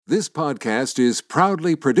This podcast is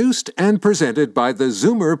proudly produced and presented by the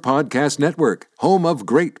Zoomer Podcast Network, home of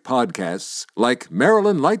great podcasts like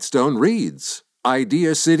Marilyn Lightstone Reads,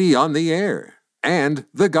 Idea City on the Air, and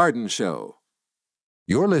The Garden Show.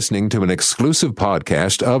 You're listening to an exclusive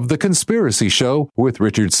podcast of The Conspiracy Show with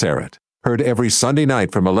Richard Serrett. Heard every Sunday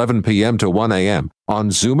night from 11 p.m. to 1 a.m. on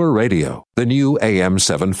Zoomer Radio, the new AM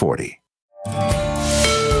 740.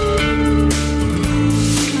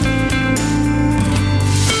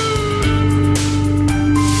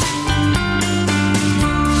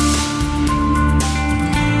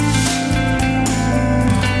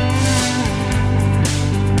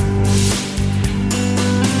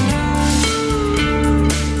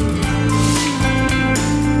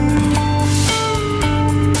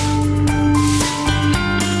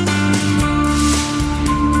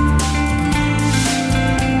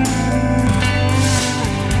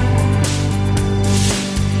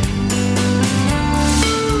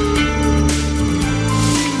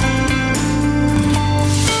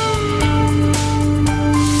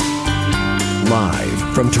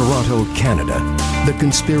 From Toronto, Canada, The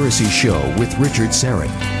Conspiracy Show with Richard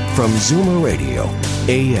Serrett from Zoomer Radio,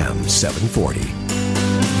 AM 740.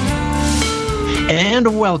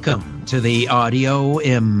 And welcome to the Audio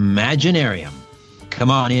Imaginarium.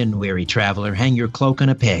 Come on in, weary traveler, hang your cloak on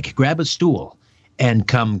a peg, grab a stool, and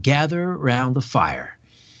come gather round the fire.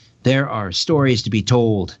 There are stories to be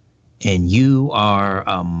told, and you are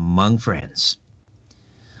among friends.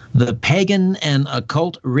 The Pagan and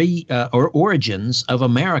Occult Origins of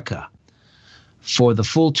America. For the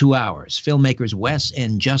full 2 hours, filmmakers Wes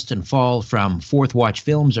and Justin Fall from Fourth Watch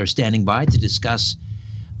Films are standing by to discuss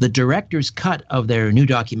the director's cut of their new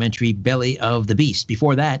documentary, Belly of the Beast.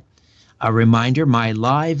 Before that, a reminder, my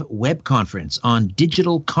live web conference on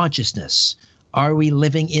digital consciousness. Are we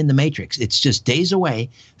living in the Matrix? It's just days away,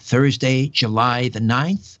 Thursday, July the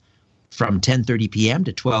 9th. From 10:30 p.m.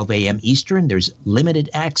 to 12 a.m. Eastern. There's limited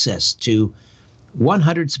access to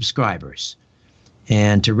 100 subscribers.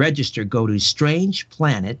 And to register, go to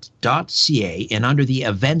strangeplanet.ca and under the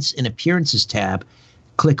Events and Appearances tab,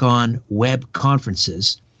 click on Web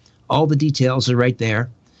Conferences. All the details are right there,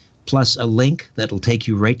 plus a link that'll take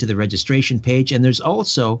you right to the registration page. And there's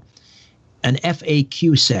also an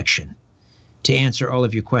FAQ section to answer all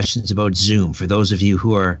of your questions about Zoom for those of you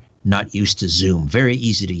who are not used to Zoom. Very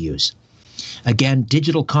easy to use. Again,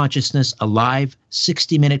 Digital Consciousness, a live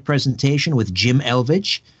 60-minute presentation with Jim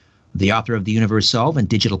Elvidge, the author of The Universe Solved and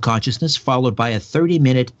Digital Consciousness, followed by a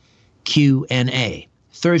 30-minute Q&A.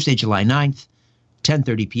 Thursday, July 9th,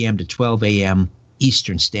 10:30 p.m. to 12 a.m.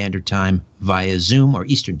 Eastern Standard Time via Zoom, or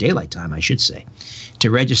Eastern Daylight Time, I should say. To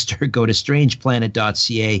register, go to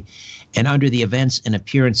strangeplanet.ca and under the Events and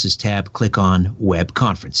Appearances tab, click on Web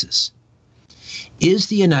Conferences. Is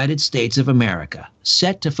the United States of America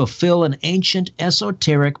set to fulfill an ancient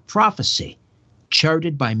esoteric prophecy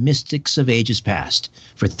charted by mystics of ages past?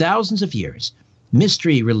 For thousands of years,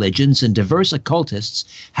 mystery religions and diverse occultists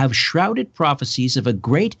have shrouded prophecies of a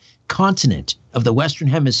great continent of the Western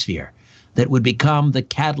Hemisphere that would become the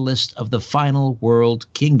catalyst of the final world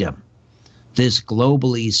kingdom. This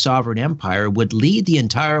globally sovereign empire would lead the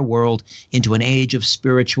entire world into an age of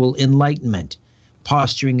spiritual enlightenment,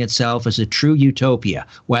 posturing itself as a true utopia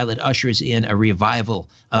while it ushers in a revival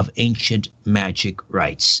of ancient magic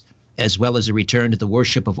rites, as well as a return to the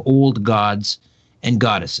worship of old gods and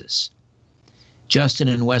goddesses. Justin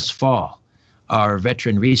and Wes Fall are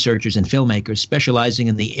veteran researchers and filmmakers specializing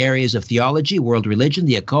in the areas of theology, world religion,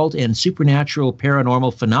 the occult, and supernatural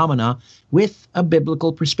paranormal phenomena with a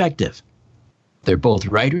biblical perspective. They're both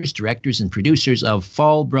writers, directors, and producers of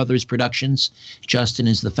Fall Brothers Productions. Justin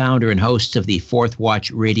is the founder and host of the Fourth Watch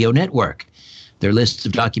Radio Network. Their lists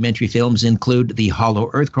of documentary films include The Hollow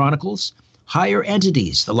Earth Chronicles, Higher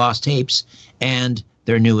Entities, The Lost Tapes, and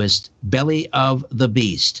their newest, Belly of the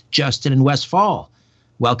Beast. Justin and Wes Fall,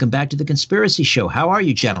 welcome back to The Conspiracy Show. How are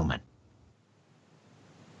you, gentlemen?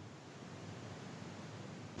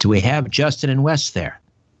 Do we have Justin and Wes there?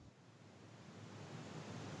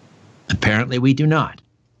 Apparently we do not.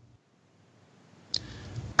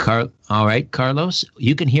 All right, Carlos,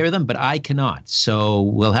 you can hear them, but I cannot. So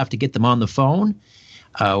we'll have to get them on the phone.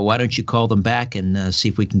 Why don't you call them back and see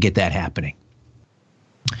if we can get that happening?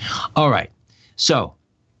 All right. So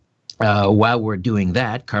while we're doing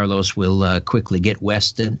that, Carlos will quickly get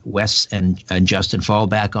Wes and Justin Fall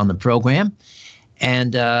back on the program.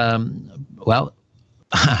 And, well,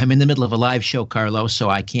 I'm in the middle of a live show, Carlos, so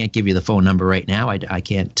I can't give you the phone number right now. I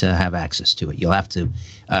can't have access to it. You'll have to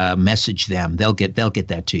message them. They'll get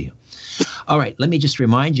that to you. All right, let me just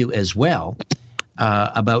remind you as well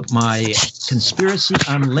about my Conspiracy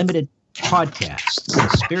Unlimited podcast,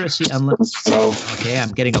 Conspiracy Unlimited. Okay,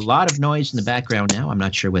 I'm getting a lot of noise in the background now. I'm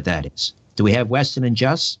not sure what that is. Do we have Weston and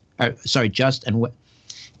Just and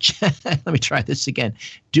let me try this again.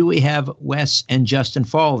 Do we have Wes and Justin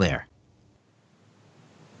Fall there?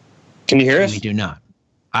 Can you hear us? We do not.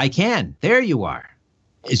 I can. There you are.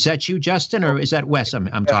 Is that you, Justin, or is that Wes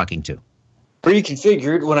I'm talking to?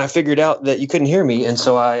 Pre-configured when I figured out that you couldn't hear me, and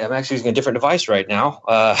so I'm actually using a different device right now.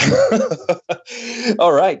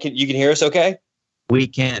 All right. You can hear us okay? We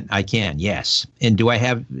can. I can, yes. And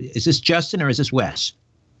is this Justin or is this Wes?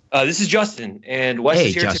 This is Justin, and Wes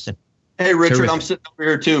is here. Hey, Justin. Hey, Richard, Terrific. I'm sitting over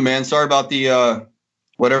here too, man. Sorry about the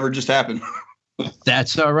whatever just happened.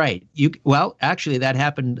 That's all right. Well, actually, that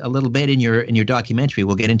happened a little bit in your documentary.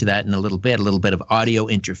 We'll get into that in a little bit of audio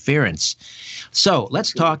interference. So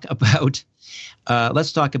let's talk about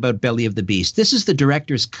Belly of the Beast. This is the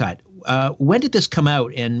director's cut. When did this come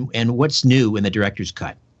out, and what's new in the director's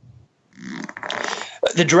cut?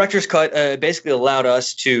 The director's cut basically allowed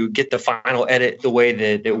us to get the final edit the way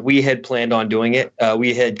that we had planned on doing it.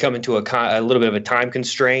 We had come into a little bit of a time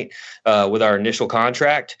constraint with our initial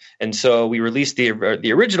contract, and so we released the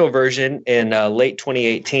original version in late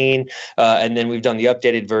 2018, and then we've done the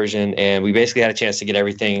updated version, and we basically had a chance to get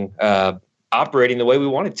everything operating the way we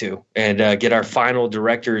wanted to, and get our final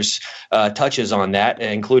director's touches on that,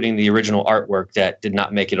 including the original artwork that did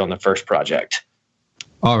not make it on the first project.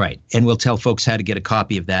 All right. And we'll tell folks how to get a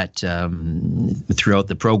copy of that throughout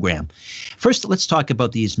the program. First, let's talk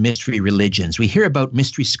about these mystery religions. We hear about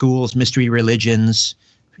mystery schools, mystery religions,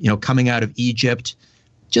 coming out of Egypt.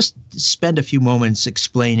 Just spend a few moments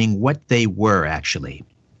explaining what they were actually.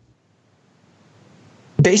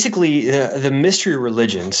 Basically, the mystery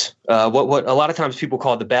religions, what a lot of times people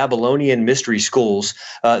call the Babylonian mystery schools,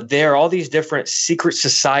 there are all these different secret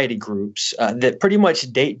society groups that pretty much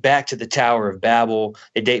date back to the Tower of Babel.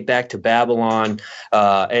 They date back to Babylon.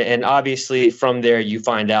 And obviously from there, you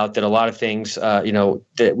find out that a lot of things,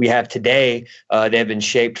 that we have today, they have been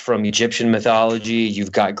shaped from Egyptian mythology.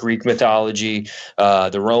 You've got Greek mythology,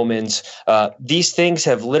 the Romans. These things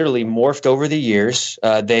have literally morphed over the years.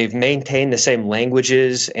 They've maintained the same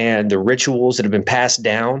languages and the rituals that have been passed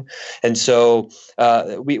down. And so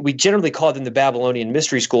we generally call them the Babylonian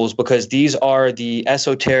mystery schools because these are the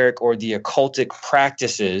esoteric or the occultic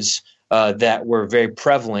practices that were very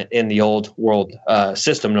prevalent in the old world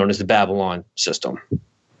system known as the Babylon system.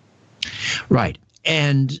 Right.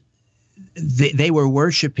 And they were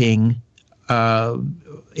worshiping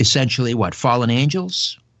essentially what? Fallen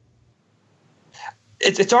angels?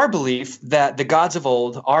 It's our belief that the gods of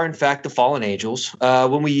old are, in fact, the fallen angels.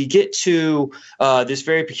 When we get to this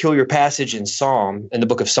very peculiar passage in the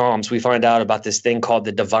book of Psalms, we find out about this thing called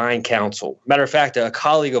the divine council. Matter of fact, a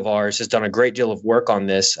colleague of ours has done a great deal of work on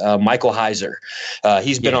this, Michael Heiser.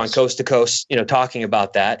 He's been on Coast to Coast, talking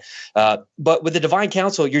about that. But with the divine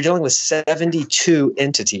council, you're dealing with 72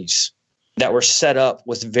 entities that were set up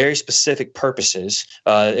with very specific purposes.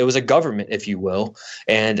 It was a government, if you will.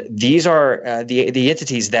 And these are the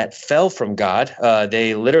entities that fell from God.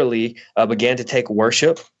 They literally began to take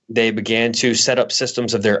worship. They began to set up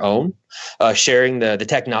systems of their own, sharing the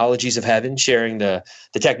technologies of heaven, sharing the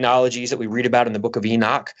technologies that we read about in the book of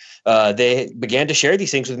Enoch. They began to share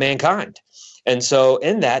these things with mankind. And so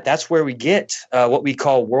in that's where we get what we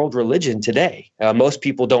call world religion today. Most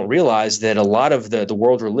people don't realize that a lot of the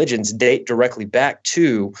world religions date directly back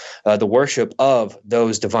to the worship of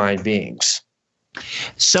those divine beings.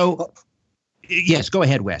 So, yes, go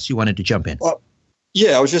ahead, Wes. You wanted to jump in.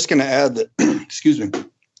 Yeah, I was just going to add that, excuse me,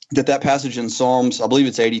 that passage in Psalms, I believe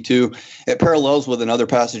it's 82, it parallels with another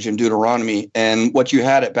passage in Deuteronomy. And what you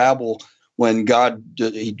had at Babel, when God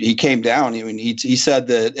he came down, he said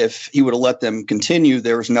that if he would have let them continue,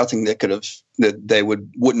 there was nothing that they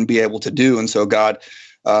wouldn't be able to do. And so God,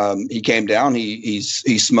 he came down, he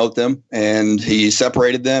smote them, and he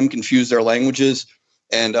separated them, confused their languages,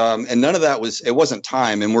 and none of that it wasn't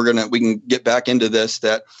time. And we can get back into this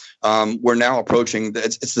that we're now approaching.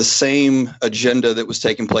 It's the same agenda that was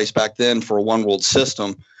taking place back then for a one world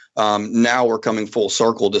system. Now we're coming full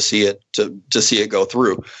circle to see it go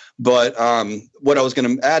through. But what I was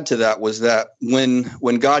going to add to that was that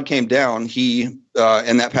when God came down, he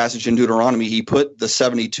in that passage in Deuteronomy, he put the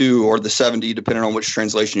 72 or the 70, depending on which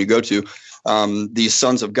translation you go to, these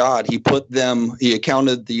sons of God. He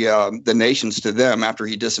accounted the nations to them after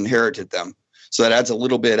he disinherited them. So that adds a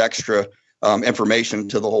little bit extra information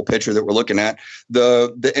to the whole picture that we're looking at.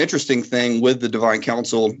 The interesting thing with the Divine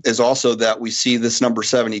Council is also that we see this number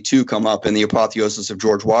 72 come up in the apotheosis of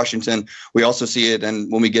George Washington. We also see it,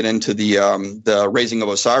 and when we get into the raising of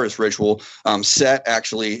Osiris ritual, Set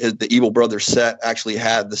actually, the evil brother Set actually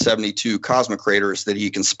had the 72 cosmic craters that he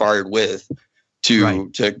conspired with to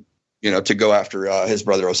go after his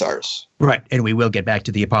brother Osiris. Right. And we will get back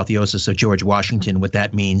to the apotheosis of George Washington, what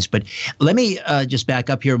that means. But let me just back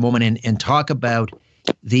up here a moment and talk about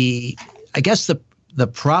the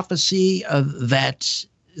prophecy of that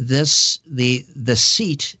the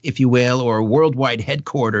seat, if you will, or worldwide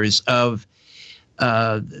headquarters of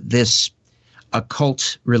this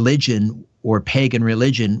occult religion or pagan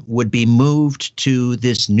religion would be moved to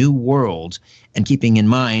this new world. And keeping in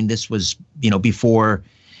mind, this was, before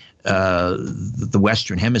the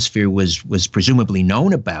Western Hemisphere was presumably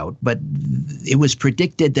known about, but it was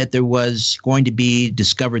predicted that there was going to be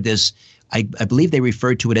discovered this, I believe they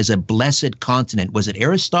referred to it as a blessed continent. Was it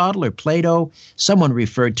Aristotle or Plato? Someone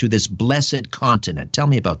referred to this blessed continent. Tell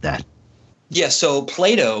me about that. Yeah, so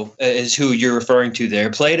Plato is who you're referring to there.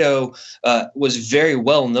 Plato was very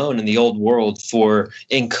well known in the old world for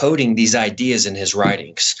encoding these ideas in his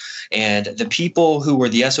writings. And the people who were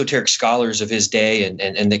the esoteric scholars of his day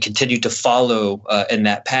and that continued to follow in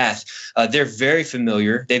that path, they're very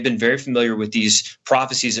familiar. They've been very familiar with these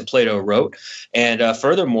prophecies that Plato wrote. And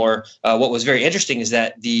furthermore, what was very interesting is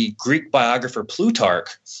that the Greek biographer Plutarch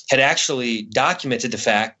had actually documented the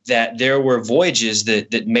fact that there were voyages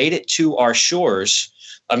that made it to our shores.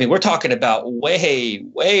 I mean, we're talking about way,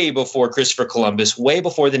 way before Christopher Columbus, way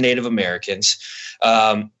before the Native Americans.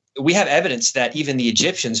 We have evidence that even the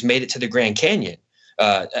Egyptians made it to the Grand Canyon.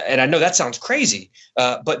 And I know that sounds crazy,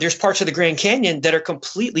 but there's parts of the Grand Canyon that are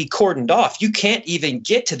completely cordoned off. You can't even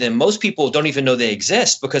get to them. Most people don't even know they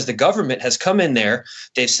exist because the government has come in there.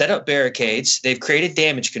 They've set up barricades. They've created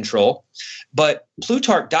damage control. But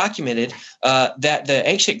Plutarch documented that the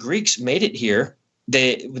ancient Greeks made it here.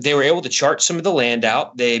 They were able to chart some of the land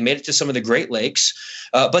out. They made it to some of the Great Lakes.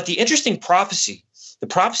 But the interesting prophecy, the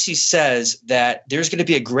prophecy says that there's going to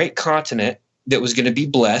be a great continent that was going to be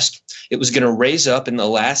blessed. It was going to raise up in the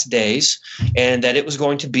last days, and that it was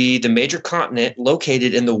going to be the major continent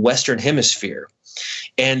located in the Western Hemisphere.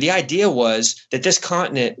 And the idea was that this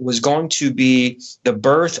continent was going to be the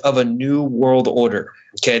birth of a new world order.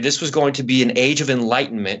 Okay, this was going to be an age of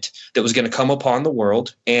enlightenment that was going to come upon the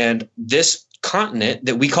world, and this continent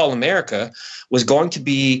that we call America was going to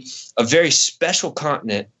be a very special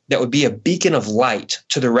continent that would be a beacon of light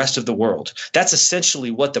to the rest of the world. That's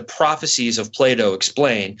essentially what the prophecies of Plato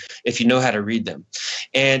explain, if you know how to read them.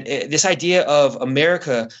 And this idea of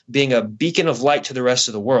America being a beacon of light to the rest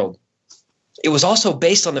of the world, it was also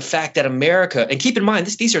based on the fact that America, and keep in mind,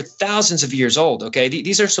 these are thousands of years old, okay?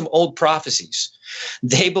 These are some old prophecies.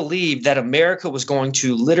 They believed that America was going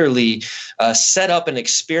to literally set up an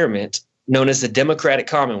experiment known as the Democratic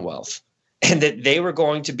Commonwealth, and that they were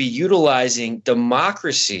going to be utilizing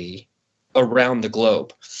democracy around the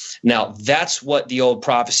globe. Now, that's what the old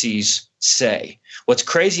prophecies say. What's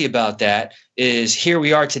crazy about that is here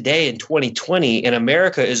we are today in 2020, and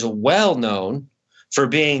America is well known for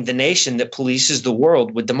being the nation that polices the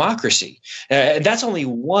world with democracy. And that's only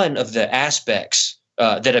one of the aspects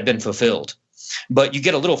that have been fulfilled. But you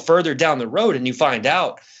get a little further down the road and you find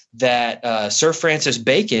out that Sir Francis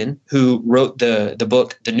Bacon, who wrote the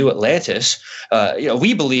book The New Atlantis,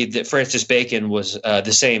 we believe that Francis Bacon was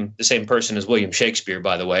the same person as William Shakespeare,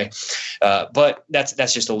 by the way. But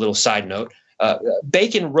that's just a little side note.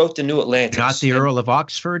 Bacon wrote The New Atlantis. Not the Earl of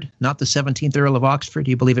Oxford? Not the 17th Earl of Oxford?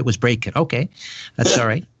 You believe it was Bacon? Okay, that's all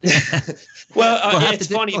right. Well, it's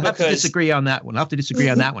funny because... We'll have to disagree on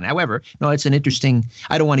that one. However, no, it's an interesting...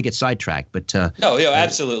 I don't want to get sidetracked, but... No,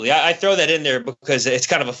 absolutely. I throw that in there because it's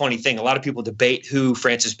kind of a funny thing. A lot of people debate who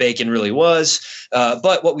Francis Bacon really was.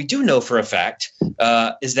 But what we do know for a fact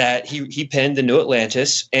is that he penned The New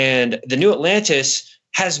Atlantis, and The New Atlantis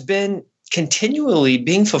has been continually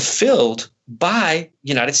being fulfilled by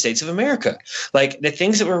United States of America. Like the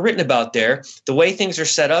things that were written about there, the way things are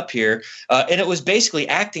set up here, and it was basically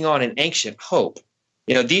acting on an ancient hope.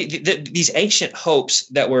 These ancient hopes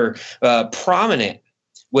that were prominent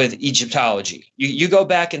with Egyptology. You go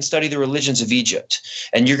back and study the religions of Egypt,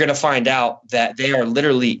 and you're going to find out that they are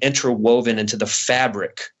literally interwoven into the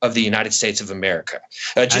fabric of the United States of America.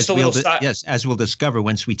 As we'll discover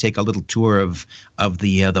once we take a little tour of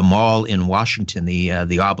the mall in Washington,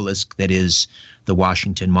 the obelisk that is the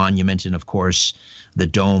Washington Monument, and of course the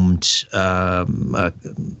domed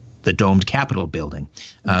Capitol building.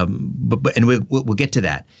 But we'll get to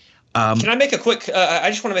that. Can I make a quick? I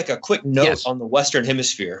just want to make a quick note Yes. on the Western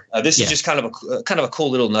Hemisphere. This Yeah. is just kind of a cool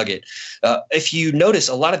little nugget. If you notice,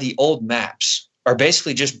 a lot of the old maps are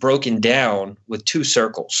basically just broken down with two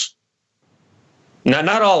circles. Not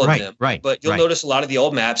all of Right, them, right, but you'll right. notice a lot of the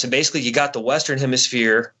old maps, and basically you got the Western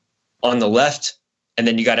Hemisphere on the left, and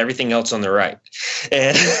then you got everything else on the right.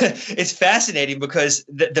 And it's fascinating because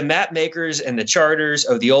the map makers and the charters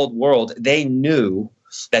of the old world, they knew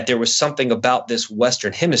that there was something about this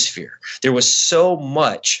Western Hemisphere. There was so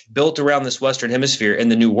much built around this Western Hemisphere in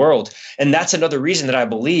the New World. And that's another reason that I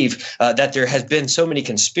believe that there has been so many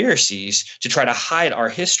conspiracies to try to hide our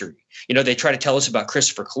history. You know, they try to tell us about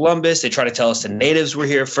Christopher Columbus. They try to tell us the natives were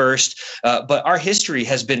here first. But our history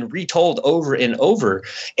has been retold over and over.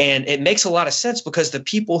 And it makes a lot of sense because the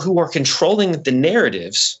people who are controlling the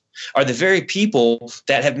narratives are the very people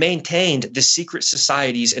that have maintained the secret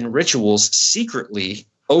societies and rituals secretly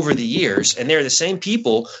over the years. And they're the same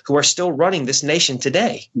people who are still running this nation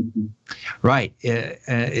today. Right.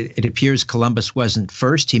 It appears Columbus wasn't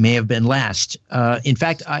first. He may have been last. In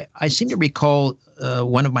fact, I seem to recall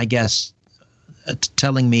one of my guests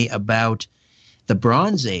telling me about the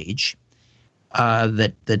Bronze Age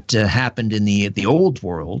that happened in the Old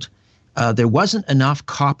World. There wasn't enough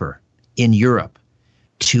copper in Europe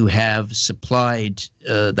to have supplied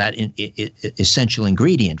that essential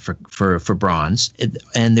ingredient for bronze.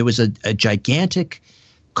 And there was a gigantic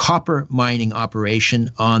copper mining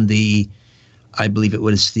operation on I believe it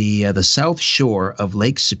was the south shore of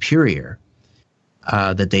Lake Superior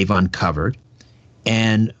that they've uncovered.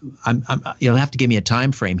 And you'll have to give me a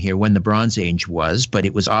time frame here when the Bronze Age was, but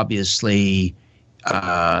it was obviously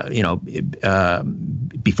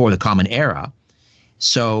before the Common Era.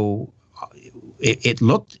 So it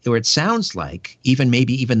looked, or it sounds like,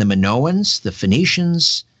 maybe even the Minoans, the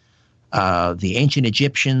Phoenicians, the ancient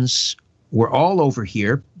Egyptians were all over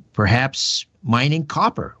here, perhaps mining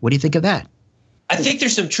copper. What do you think of that? I think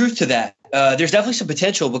there's some truth to that. There's definitely some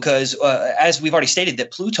potential because, as we've already stated,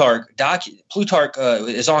 that Plutarch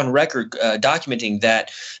is on record documenting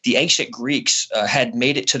that the ancient Greeks had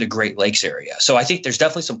made it to the Great Lakes area. So I think there's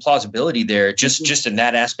definitely some plausibility there, just in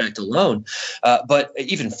that aspect alone. But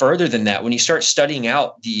even further than that, when you start studying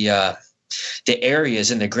out the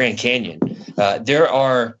areas in the Grand Canyon, there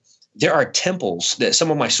are temples that some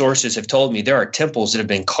of my sources have told me there are temples that have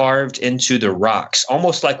been carved into the rocks,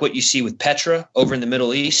 almost like what you see with Petra over in the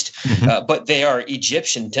Middle East. But they are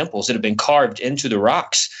Egyptian temples that have been carved into the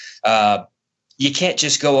rocks. You can't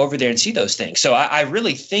just go over there and see those things. So I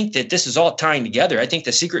really think that this is all tying together. I think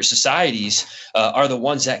the secret societies are the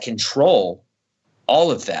ones that control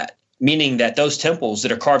all of that, meaning that those temples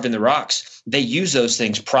that are carved in the rocks, they use those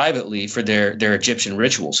things privately for their Egyptian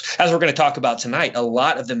rituals. As we're going to talk about tonight, a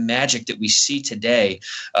lot of the magic that we see today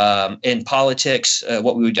in politics,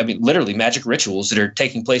 literally magic rituals that are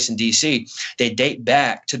taking place in D.C., they date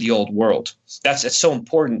back to the old world. It's so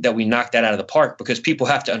important that we knock that out of the park because people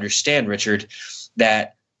have to understand, Richard,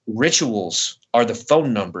 that rituals are the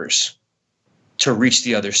phone numbers to reach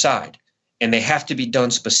the other side, and they have to be done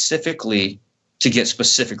specifically to get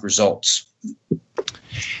specific results.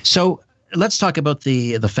 So let's talk about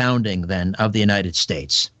the founding then of the United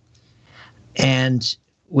States. And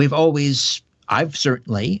I've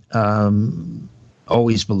certainly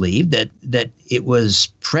always believed that it was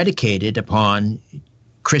predicated upon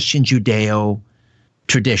Christian Judeo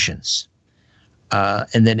traditions.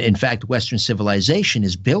 And then, in fact, Western civilization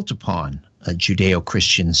is built upon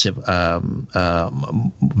Judeo-Christian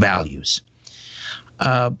values.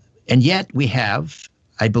 And yet we have,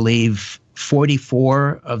 I believe,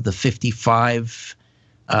 44 of the 55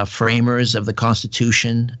 framers of the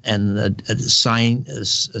Constitution and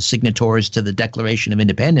the signatories to the Declaration of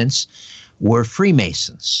Independence were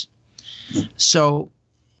Freemasons. So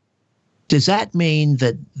does that mean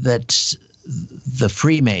that the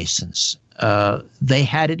Freemasons, they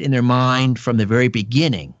had it in their mind from the very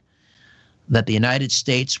beginning that the United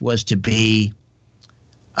States was to be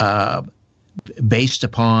based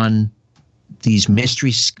upon these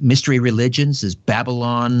mystery religions, this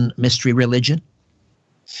Babylon mystery religion?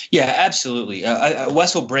 Yeah, absolutely.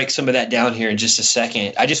 Wes will break some of that down here in just a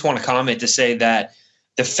second. I just want to comment to say that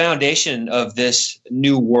the foundation of this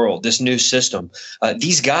new world, this new system,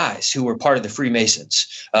 these guys who were part of the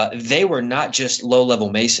Freemasons, they were not just low-level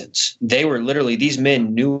Masons. They were literally, these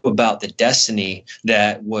men knew about the destiny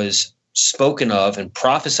that was spoken of and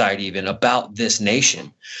prophesied even about this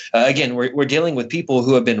nation. Again, we're dealing with people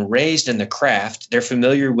who have been raised in the craft. They're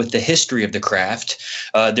familiar with the history of the craft.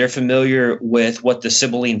 They're familiar with what the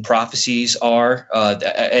Sibylline prophecies are.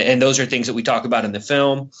 And those are things that we talk about in the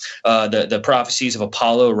film, the prophecies of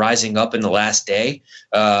Apollo rising up in the last day.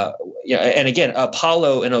 And again,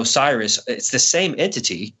 Apollo and Osiris, it's the same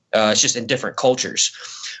entity. It's just in different cultures.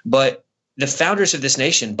 But the founders of this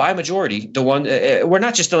nation, by majority, we're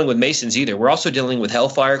not just dealing with Masons either. We're also dealing with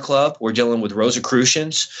Hellfire Club. We're dealing with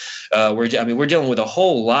Rosicrucians. We're dealing with a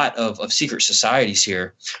whole lot of secret societies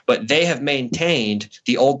here. But they have maintained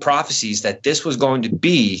the old prophecies that this was going to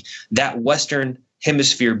be that Western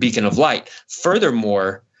Hemisphere beacon of light.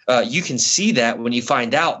 Furthermore, you can see that when you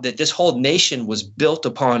find out that this whole nation was built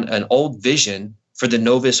upon an old vision for the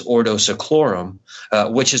Novus Ordo Seclorum,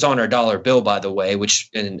 which is on our dollar bill, by the way,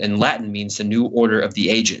 which in Latin means the new order of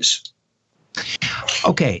the ages.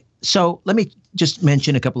 Okay, so let me just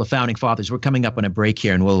mention a couple of founding fathers. We're coming up on a break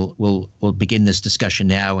here, and we'll begin this discussion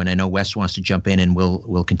now. And I know Wes wants to jump in, and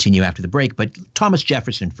we'll continue after the break. But Thomas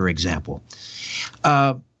Jefferson, for example,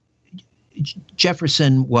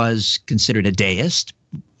 Jefferson was considered a deist,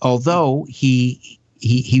 although he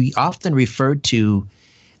often referred to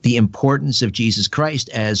the importance of Jesus Christ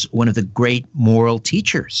as one of the great moral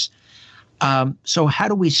teachers. So how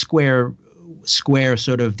do we square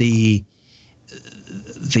sort of the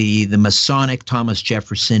Masonic Thomas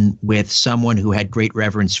Jefferson with someone who had great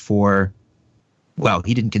reverence for, well,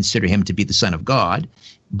 he didn't consider him to be the Son of God,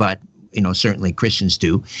 but certainly Christians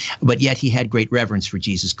do, but yet he had great reverence for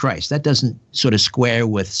Jesus Christ. That doesn't sort of square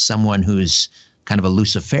with someone who's kind of a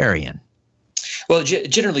Luciferian. Well,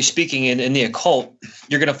 generally speaking, in the occult,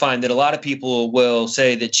 you're going to find that a lot of people will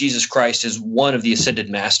say that Jesus Christ is one of the ascended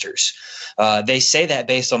masters. They say that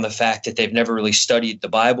based on the fact that they've never really studied the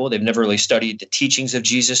Bible. They've never really studied the teachings of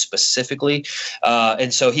Jesus specifically.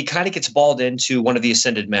 And so he kind of gets balled into one of the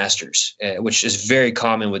ascended masters, which is very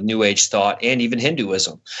common with New Age thought and even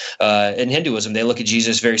Hinduism. In Hinduism, they look at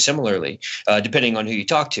Jesus very similarly, depending on who you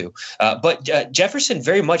talk to. But Jefferson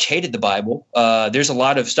very much hated the Bible. There's a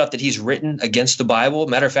lot of stuff that he's written against the Bible.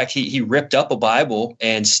 Matter of fact, he ripped up a Bible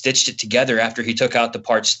and stitched it together after he took out the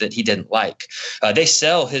parts that he didn't like. They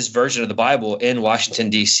sell his version of the Bible in Washington,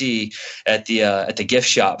 D.C. at the gift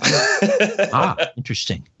shop.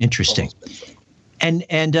 Interesting.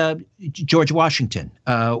 And George Washington.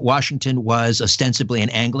 Washington was ostensibly an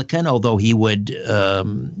Anglican, although he would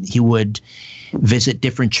visit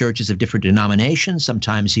different churches of different denominations.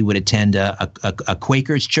 Sometimes he would attend a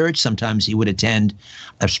Quaker's church. Sometimes he would attend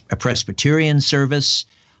a Presbyterian service.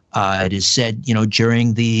 It is said,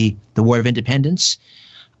 during the War of Independence,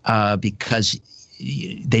 because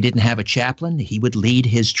they didn't have a chaplain, he would lead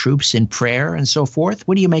his troops in prayer and so forth.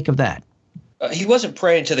 What do you make of that? He wasn't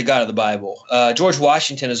praying to the God of the Bible. George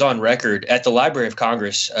Washington is on record at the Library of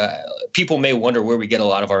Congress. People may wonder where we get a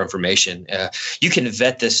lot of our information. You can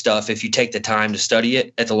vet this stuff if you take the time to study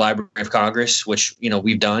it at the Library of Congress, which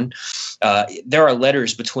we've done. There are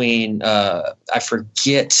letters between I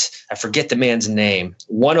forget the man's name.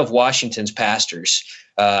 One of Washington's pastors.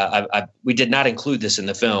 We did not include this in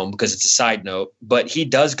the film because it's a side note, but he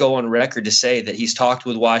does go on record to say that he's talked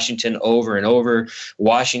with Washington over and over.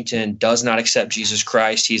 Washington does not accept Jesus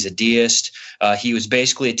Christ. He's a deist. He was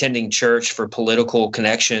basically attending church for political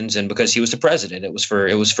connections, and because he was the president, it was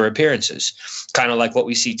for appearances, kind of like what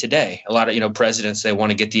we see today. A lot of presidents, they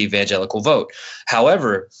want to get the evangelical vote.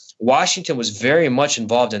 However, Washington was very much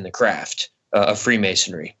involved in the craft of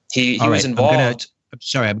Freemasonry. He was involved.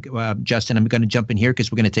 Sorry, Justin, I'm going to jump in here because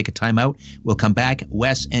we're going to take a timeout. We'll come back.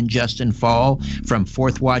 Wes and Justin Fall from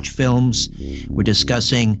Fourth Watch Films. We're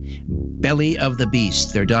discussing Belly of the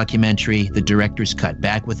Beast, their documentary, The Director's Cut.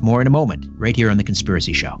 Back with more in a moment, right here on The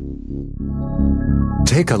Conspiracy Show.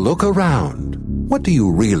 Take a look around. What do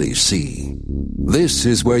you really see? This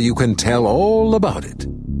is where you can tell all about it.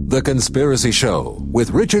 The Conspiracy Show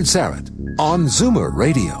with Richard Sarrett on Zoomer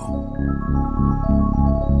Radio.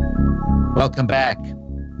 Welcome back.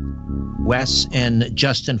 Wes and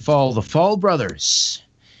Justin Fall, the Fall brothers,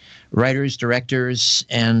 writers, directors,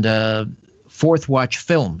 and Fourth Watch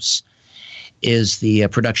Films is the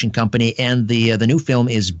production company. And the new film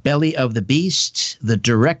is Belly of the Beast, The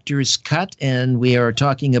Director's Cut. And we are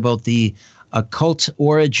talking about the occult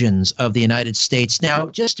origins of the United States. Now,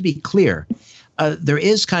 just to be clear, there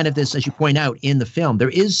is kind of this, as you point out in the film, there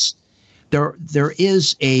is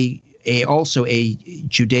also a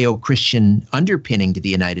Judeo-Christian underpinning to the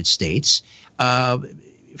United States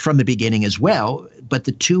from the beginning as well. but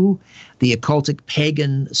the two, the occultic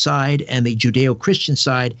pagan side and the Judeo-Christian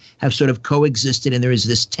side, have sort of coexisted, and there is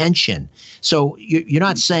this tension. So you're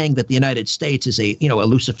not saying that the United States is a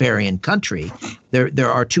Luciferian country. There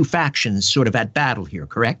are two factions sort of at battle here,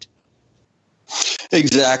 correct?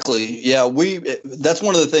 Exactly. Yeah, that's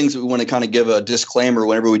one of the things that we want to kind of give a disclaimer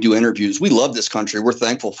whenever we do interviews. We love this country. We're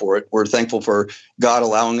thankful for it. We're thankful for God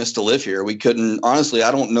allowing us to live here. We couldn't, honestly,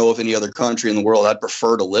 I don't know of any other country in the world I'd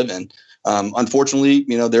prefer to live in. Unfortunately,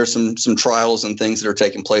 there's some trials and things that are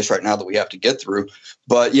taking place right now that we have to get through.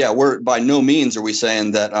 But yeah, we're by no means are we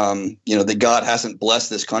saying that, that God hasn't blessed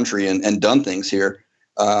this country and done things here.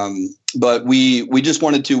 But we just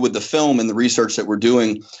wanted to, with the film and the research that we're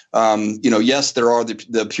doing, yes, there are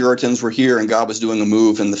the Puritans were here and God was doing a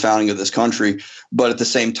move in the founding of this country. But at the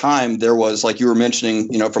same time, there was, like you were mentioning,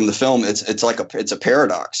 from the film, it's a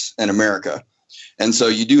paradox in America. And so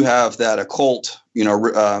you do have that occult,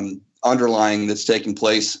 underlying that's taking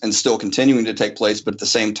place and still continuing to take place. But at the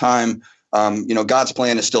same time, God's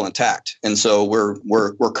plan is still intact. And so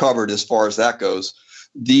we're covered as far as that goes.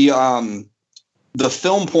 The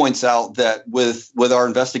film points out that with our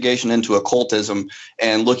investigation into occultism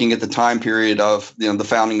and looking at the time period of the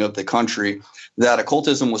founding of the country, that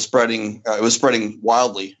occultism was spreading. It was spreading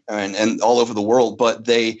wildly and all over the world. But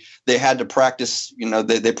they had to practice.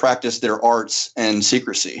 They practiced their arts in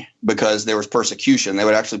secrecy because there was persecution. They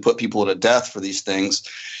would actually put people to death for these things.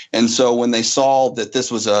 And so when they saw that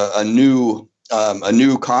this was a new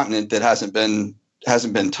continent that hasn't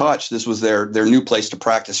been touched, this was their new place to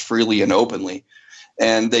practice freely and openly.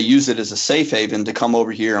 And they use it as a safe haven to come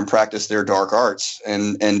over here and practice their dark arts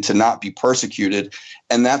and to not be persecuted.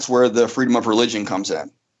 And that's where the freedom of religion comes in.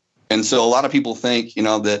 And so a lot of people think,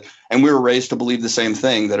 that, and we were raised to believe the same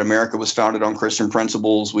thing, that America was founded on Christian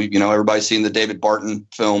principles. Everybody's seen the David Barton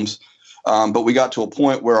films. But we got to a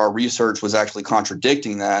point where our research was actually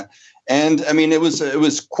contradicting that. And I mean, it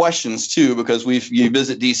was questions too, because you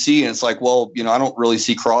visit DC and it's like, well, I don't really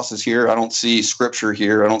see crosses here. I don't see scripture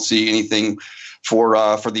here. I don't see anything for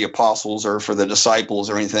the apostles or for the disciples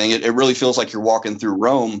or anything. It really feels like you're walking through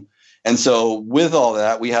Rome. And so with all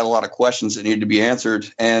that, we had a lot of questions that needed to be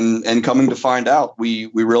answered. And coming to find out, we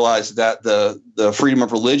realized that the freedom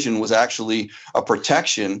of religion was actually a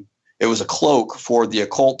protection. It was a cloak for the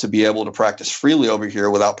occult to be able to practice freely over here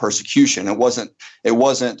without persecution. It wasn't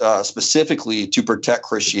specifically to protect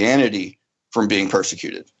Christianity from being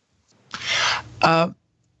persecuted.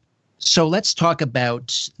 So let's talk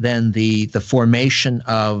about then the formation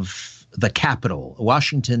of the capital,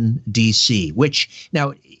 Washington, D.C., which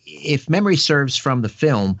now, if memory serves from the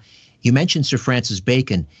film, you mentioned Sir Francis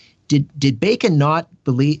Bacon. Did Bacon not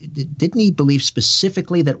believe? Didn't he believe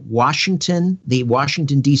specifically that Washington, the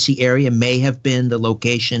Washington D.C. area, may have been the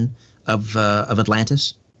location of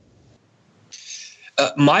Atlantis?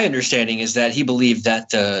 My understanding is that he believed that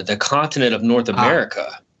the continent of North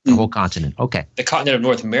America, the whole continent, okay, the continent of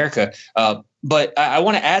North America. But I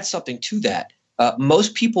want to add something to that.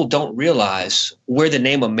 Most people don't realize where the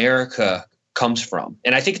name America comes from,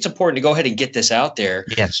 and I think it's important to go ahead and get this out there.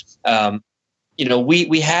 Yes.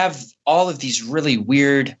 We have all of these really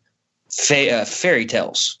weird fairy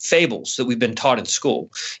tales, fables that we've been taught in school.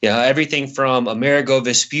 Everything from Amerigo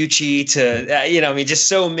Vespucci to, just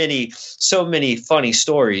so many funny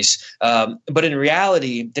stories. But in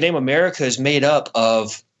reality, the name America is made up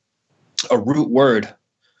of a root word,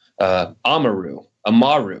 Amaru,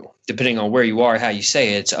 depending on where you are, how you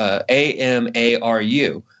say it. It's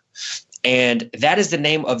Amaru. And that is the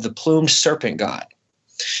name of the plumed serpent god.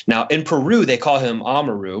 Now, in Peru, they call him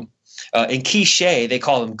Amaru. In Quiché, they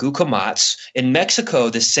call him Gucamats. In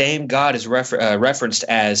Mexico, the same god is referenced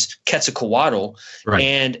as Quetzalcoatl. Right.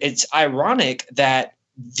 And it's ironic that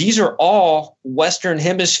these are all Western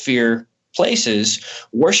Hemisphere places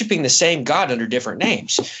worshiping the same god under different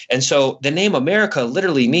names. And so the name America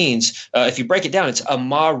literally means, if you break it down, it's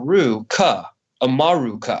Amaruca,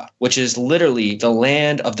 which is literally the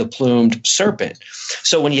land of the plumed serpent.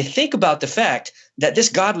 So when you think about the fact that this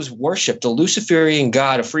god was worshipped, the Luciferian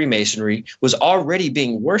god of Freemasonry was already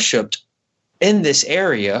being worshipped in this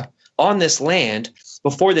area, on this land,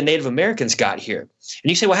 before the Native Americans got here. And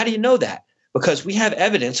you say, well, how do you know that? Because we have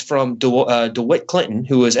evidence from DeWitt Clinton,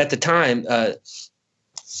 who was at the time,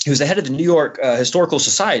 he was the head of the New York Historical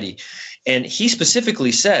Society. And he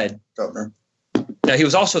specifically said, Governor. Now, he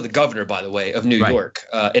was also the governor, by the way, of New York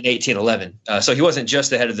in 1811. So he wasn't just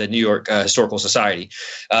the head of the New York Historical Society.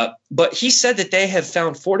 But he said that they have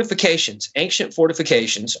found ancient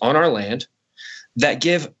fortifications on our land that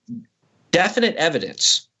give definite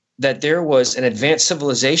evidence that there was an advanced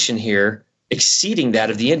civilization here exceeding that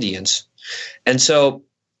of the Indians. And so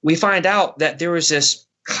we find out that there was this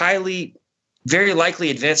very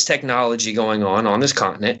likely advanced technology going on this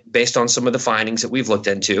continent based on some of the findings that we've looked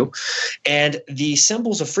into. And the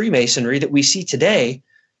symbols of Freemasonry that we see today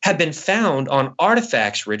have been found on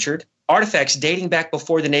artifacts, Richard, artifacts dating back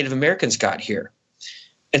before the Native Americans got here.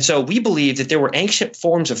 And so we believe that there were ancient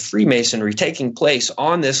forms of Freemasonry taking place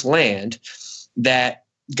on this land that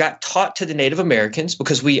got taught to the Native Americans,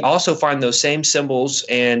 because we also find those same symbols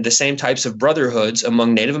and the same types of brotherhoods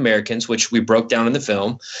among Native Americans, which we broke down in the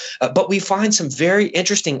film. But we find some very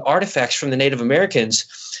interesting artifacts from the Native Americans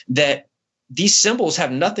that these symbols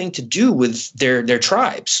have nothing to do with their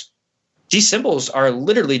tribes. These symbols are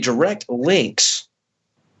literally direct links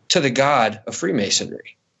to the god of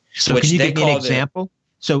Freemasonry. So can you give me an example?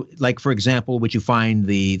 So, like, for example, would you find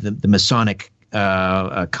the Masonic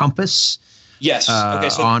compass? Yes. Okay.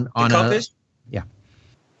 So on the compass. Yeah.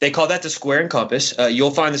 They call that the square and compass.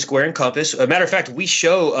 You'll find the square and compass. As a matter of fact, we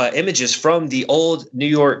show images from the old New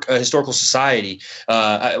York Historical Society.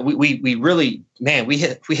 We really, man, we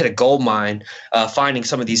hit a gold mine finding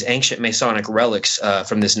some of these ancient Masonic relics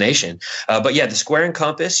from this nation. But yeah, the square and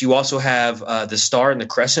compass. You also have the star and the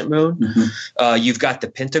crescent moon. Mm-hmm. You've got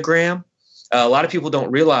the pentagram. A lot of people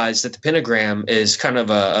don't realize that the pentagram is kind of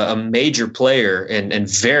a major player in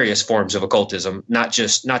various forms of occultism, not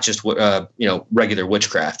just regular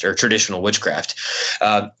witchcraft or traditional witchcraft.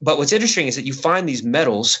 But what's interesting is that you find these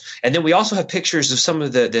medals, and then we also have pictures of some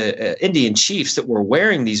of the Indian chiefs that were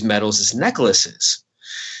wearing these medals as necklaces.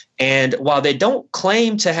 And while they don't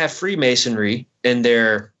claim to have Freemasonry in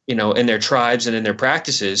their tribes and in their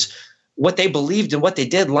practices, what they believed and what they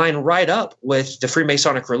did line right up with the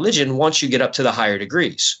Freemasonic religion once you get up to the higher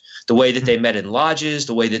degrees. The way that they met in lodges,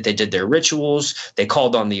 the way that they did their rituals, they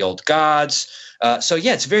called on the old gods. So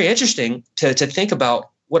yeah, it's very interesting to think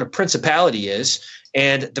about what a principality is.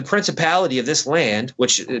 And the principality of this land,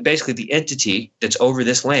 which basically the entity that's over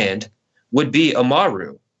this land, would be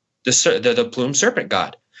Amaru, the plumed serpent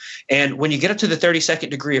god. And when you get up to the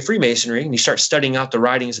 32nd degree of Freemasonry and you start studying out the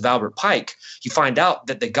writings of Albert Pike, you find out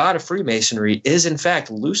that the god of Freemasonry is in fact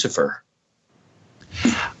Lucifer.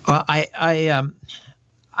 Well,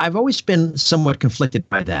 I've always been somewhat conflicted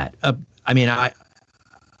by that. I've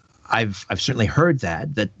certainly heard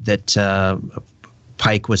that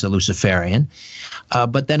Pike was a Luciferian,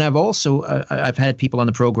 but then I've had people on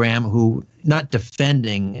the program who not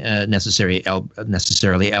defending necessarily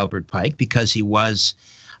Albert Pike, because he was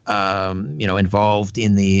involved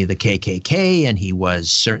in the KKK, and he was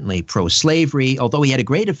certainly pro-slavery, although he had a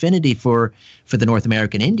great affinity for the North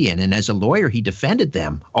American Indian. And as a lawyer, he defended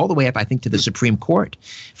them all the way up, I think, to the Supreme Court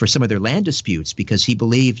for some of their land disputes, because he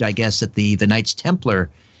believed, I guess, that the Knights Templar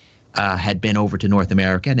had been over to North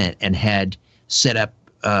America and had set up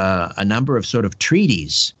a number of sort of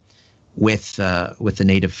treaties with the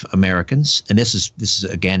Native Americans. And this is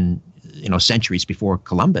again, centuries before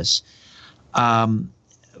Columbus.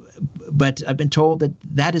 But I've been told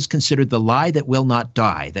that is considered the lie that will not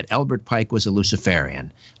die, that Albert Pike was a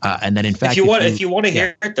Luciferian, and that in fact, if you want to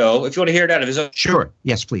hear it out of his own. Sure.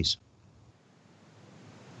 Yes, please.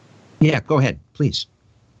 Yeah, go ahead, please.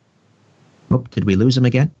 Oh, did we lose him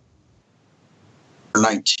again?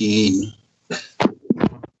 19.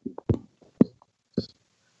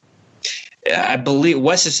 I believe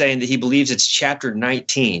Wes is saying that he believes it's chapter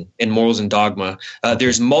 19 in Morals and Dogma.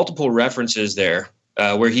 There's multiple references there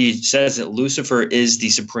where he says that Lucifer is the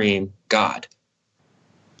supreme god.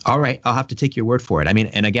 All right, I'll have to take your word for it. I mean,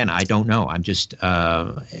 and again, I don't know. I'm just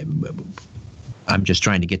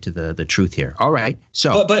trying to get to the truth here. All right,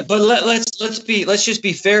 so but let's just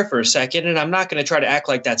be fair for a second, and I'm not going to try to act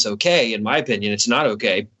like that's okay. In my opinion, it's not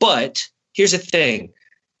okay. But here's the thing.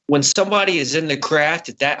 When somebody is in the craft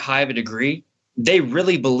at that high of a degree, they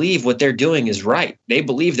really believe what they're doing is right. They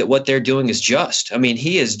believe that what they're doing is just. I mean,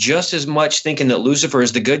 he is just as much thinking that Lucifer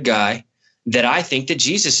is the good guy that I think that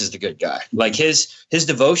Jesus is the good guy. Like his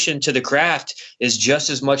devotion to the craft is just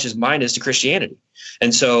as much as mine is to Christianity.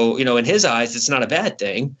 And so, in his eyes, it's not a bad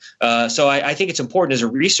thing. So I think it's important as a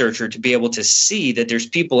researcher to be able to see that there's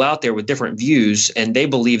people out there with different views, and they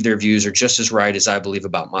believe their views are just as right as I believe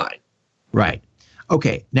about mine. Right.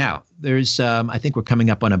 Okay, now there's, I think we're coming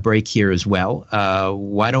up on a break here as well.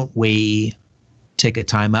 Why don't we take a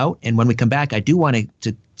time out? And when we come back, I do want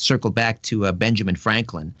to circle back to Benjamin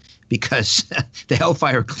Franklin, because the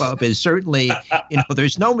Hellfire Club is certainly,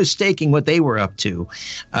 there's no mistaking what they were up to.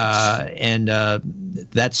 And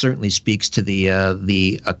that certainly speaks to the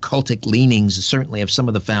occultic leanings, certainly, of some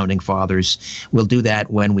of the founding fathers. We'll do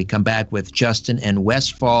that when we come back with Justin and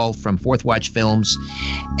Westfall from Fourth Watch Films.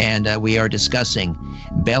 And we are discussing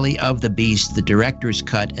Belly of the Beast, the director's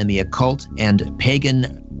cut, and the occult and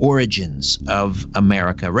pagan origins of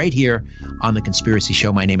America, right here on The Conspiracy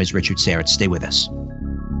Show. My name is Richard Serrett. Stay with us.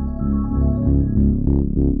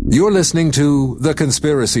 You're listening to The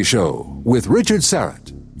Conspiracy Show with Richard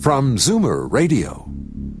Serrett from Zoomer Radio.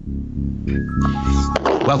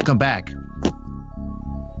 Welcome back.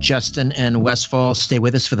 Justin and Westfall, stay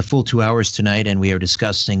with us for the full 2 hours tonight, and we are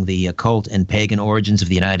discussing the occult and pagan origins of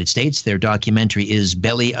the United States. Their documentary is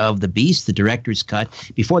Belly of the Beast, the director's cut.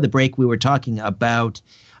 Before the break, we were talking about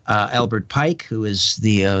Albert Pike, who is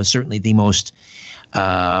the certainly the most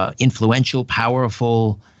influential,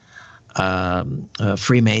 powerful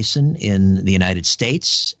Freemason in the United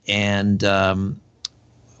States. And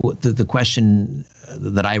the question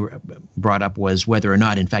that I brought up was whether or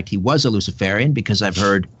not, in fact, he was a Luciferian, because I've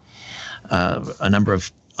heard on a number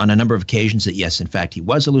of occasions that, yes, in fact, he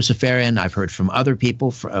was a Luciferian. I've heard from other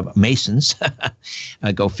people, Masons,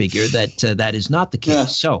 go figure, that that is not the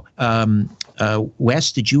case. Yeah. So,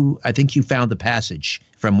 Wes, I think you found the passage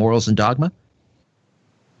from Morals and Dogma?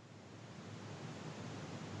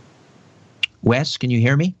 Wes, can you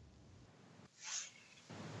hear me?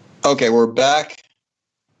 Okay, we're back.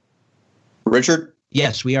 Richard?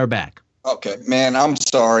 Yes, we are back. Okay, man, I'm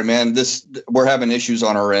sorry, man. We're having issues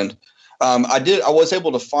on our end. I was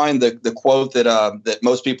able to find the quote that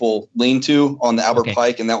most people lean to on the Albert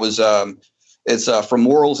Pike, and that was it's from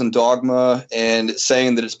Morals and Dogma, and it's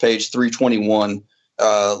saying that it's page 321.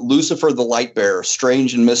 Lucifer the light bearer,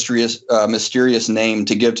 strange and mysterious name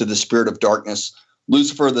to give to the spirit of darkness.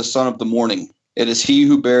 Lucifer the son of the morning. It is he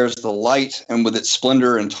who bears the light, and with its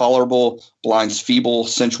splendor intolerable, blinds feeble,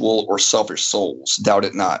 sensual, or selfish souls. Doubt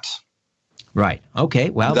it not. Right. Okay.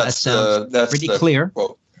 Well, that's pretty clear.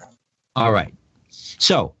 Quote. All right.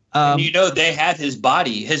 So, they have his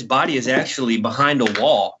body. His body is actually behind a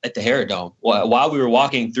wall at the Herodome. While we were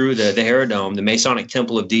walking through the Herodome, the Masonic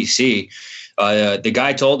Temple of D.C., the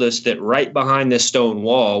guy told us that right behind this stone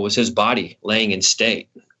wall was his body laying in state.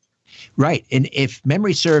 Right. And if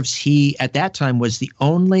memory serves, he at that time was the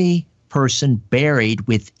only person buried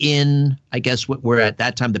within, I guess, what were at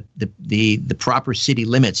that time the proper city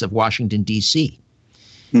limits of Washington, D.C.,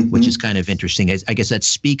 which is kind of interesting. I guess that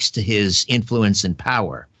speaks to his influence and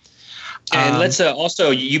power. And let's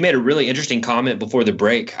also, you made a really interesting comment before the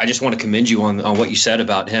break. I just want to commend you on what you said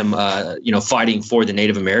about him, fighting for the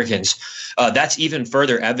Native Americans. That's even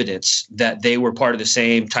further evidence that they were part of the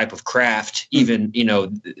same type of craft. Even,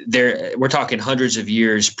 we're talking hundreds of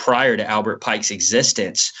years prior to Albert Pike's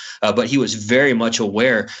existence, but he was very much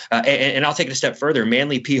aware. And I'll take it a step further.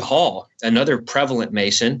 Manly P. Hall, another prevalent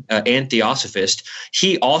Mason and Theosophist,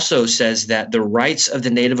 he also says that the rights of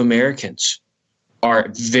the Native Americans are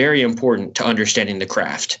very important to understanding the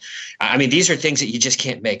craft. I mean, these are things that you just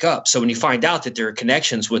can't make up. So when you find out that there are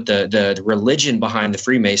connections with the religion behind the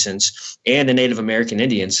Freemasons and the Native American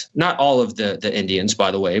Indians, not all of the Indians,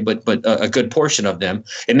 by the way, but a good portion of them,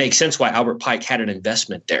 it makes sense why Albert Pike had an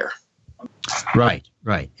investment there. Right.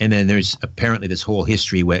 And then there's apparently this whole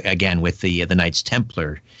history, again, with the Knights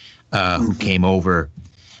Templar who came over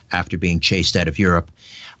after being chased out of Europe.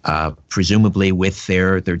 Presumably with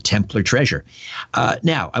their Templar treasure.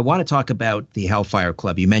 Now, I want to talk about the Hellfire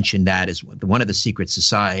Club. You mentioned that as one of the secret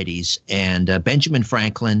societies. And Benjamin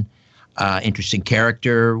Franklin, interesting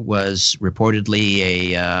character, was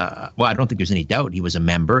reportedly I don't think there's any doubt he was a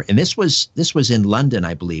member. And this was in London,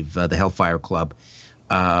 I believe, the Hellfire Club.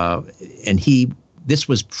 And this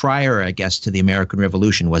was prior, I guess, to the American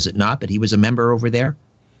Revolution, was it not, that he was a member over there?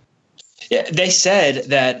 Yeah, they said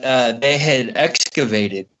that they had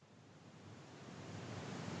excavated.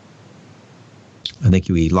 I think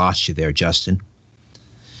we lost you there, Justin.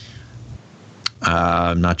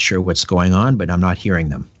 I'm not sure what's going on, but I'm not hearing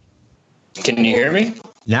them. Can you hear me?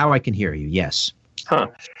 Now I can hear you, yes.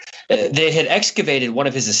 They had excavated one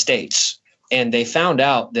of his estates, and they found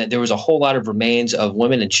out that there was a whole lot of remains of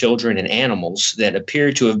women and children and animals that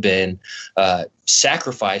appeared to have been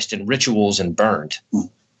sacrificed in rituals and burned.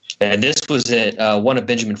 And this was at one of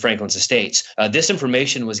Benjamin Franklin's estates. This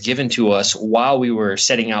information was given to us while we were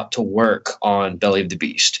setting out to work on Belly of the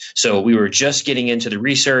Beast. So we were just getting into the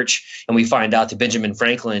research, and we find out that Benjamin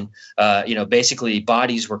Franklin, basically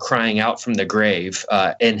bodies were crying out from the grave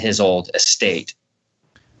in his old estate.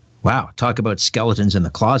 Wow. Talk about skeletons in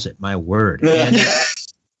the closet. My word. And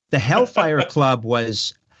the Hellfire Club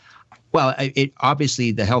was... Well,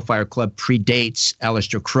 obviously the Hellfire Club predates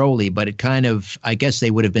Aleister Crowley, but it kind of, I guess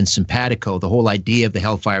they would have been simpatico. The whole idea of the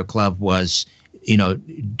Hellfire Club was,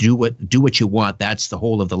 do what you want. That's the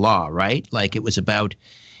whole of the law, right? Like it was about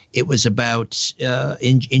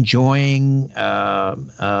enjoying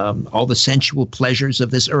all the sensual pleasures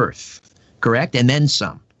of this earth, correct? And then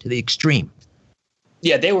some, to the extreme.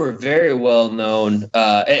 Yeah, they were very well known,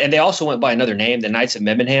 and they also went by another name, the Knights of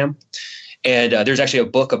Memenham. And there's actually a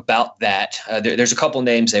book about that. There's a couple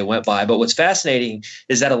names they went by, but what's fascinating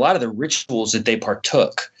is that a lot of the rituals that they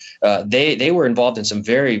partook, they were involved in some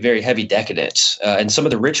very, very heavy decadence. And some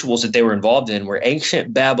of the rituals that they were involved in were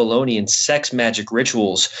ancient Babylonian sex magic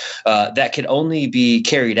rituals that could only be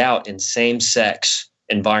carried out in same-sex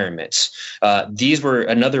environments. These were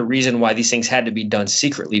another reason why these things had to be done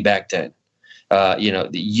secretly back then.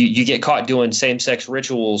 You get caught doing same-sex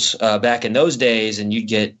rituals back in those days, and you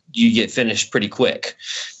get finished pretty quick.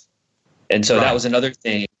 And so that was another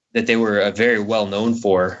thing that they were very well known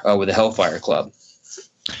for with the Hellfire Club.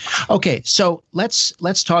 Okay, so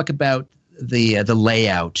let's talk about the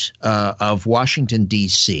layout of Washington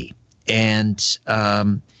D.C. and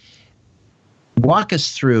walk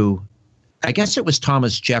us through. I guess it was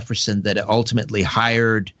Thomas Jefferson that ultimately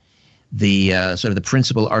hired the sort of the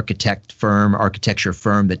principal architecture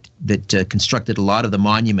firm that constructed a lot of the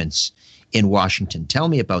monuments in Washington. Tell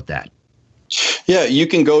me about that. Yeah, you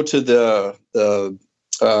can go to the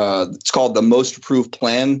it's called the Most Approved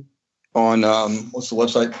Plan on what's the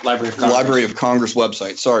website? Library of Congress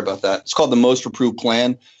website. Sorry about that. It's called the Most Approved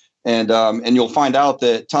Plan, and you'll find out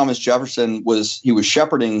that Thomas Jefferson was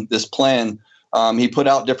shepherding this plan. He put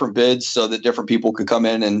out different bids so that different people could come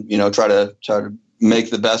in and try to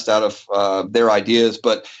make the best out of their ideas.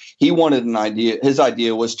 But he wanted an idea. His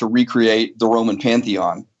idea was to recreate the Roman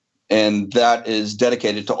Pantheon, and that is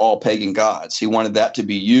dedicated to all pagan gods. He wanted that to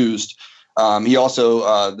be used. He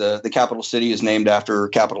also the capital city is named after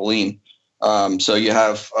Capitoline. So you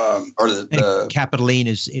have the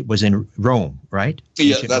Capitoline was in Rome, right?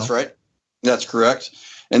 Yeah, that's right. That's correct.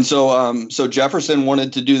 And so Jefferson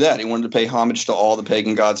wanted to do that. He wanted to pay homage to all the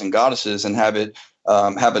pagan gods and goddesses and have it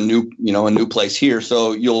have a new place here.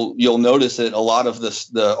 So you'll notice that a lot of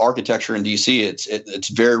the architecture in DC it's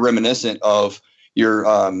very reminiscent of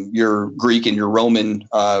your Greek and your Roman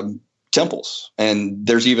temples, and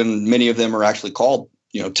there's even many of them are actually called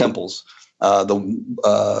temples. I'm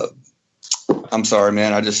sorry,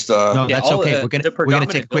 man. I just no, that's okay. We're gonna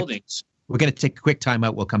take buildings. We're going to take a quick time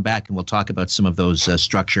out. We'll come back and we'll talk about some of those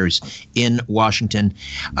structures in Washington.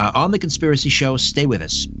 On The Conspiracy Show, stay with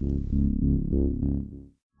us.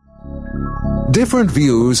 Different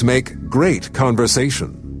views make great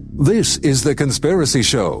conversation. This is The Conspiracy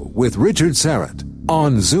Show with Richard Serrett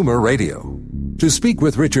on Zoomer Radio. To speak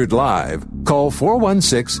with Richard live, call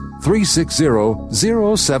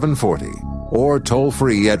 416-360-0740 or toll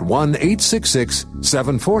free at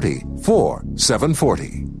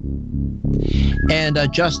 1-866-740-4740. And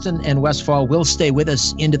Justin and Westfall will stay with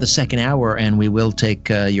us into the second hour, and we will take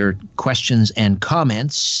your questions and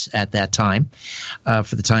comments at that time.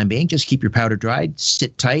 For the time being, just keep your powder dry,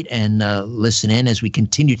 sit tight, and listen in as we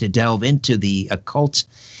continue to delve into the occult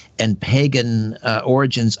and pagan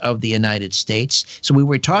origins of the United States. So we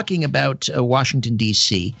were talking about Washington,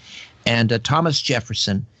 D.C., and Thomas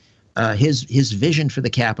Jefferson, his vision for the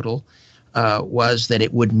Capitol was that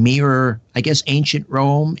it would mirror, I guess, ancient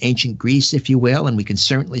Rome, ancient Greece, if you will, and we can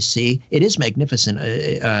certainly see it is magnificent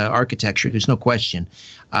architecture. There's no question.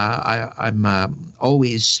 I'm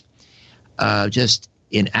always just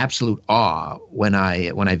in absolute awe when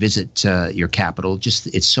I visit your capital. Just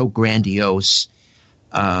it's so grandiose,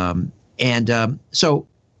 so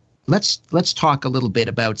let's talk a little bit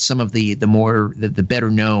about some of the better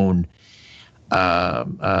known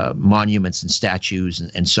monuments and statues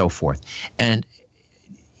and so forth. And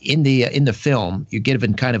in the film, you're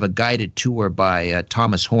given kind of a guided tour by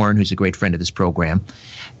Thomas Horn, who's a great friend of this program.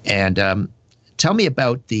 And tell me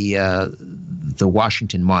about the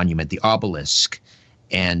Washington Monument, the obelisk,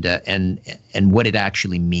 and what it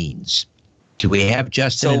actually means. Do we have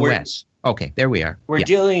Justin and Wes? Okay, there we are.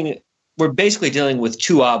 We're basically dealing with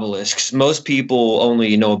two obelisks. Most people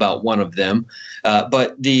only know about one of them.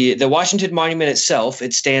 But the Washington Monument itself,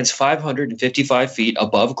 it stands 555 feet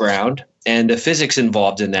above ground. And the physics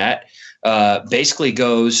involved in that basically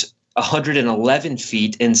goes 111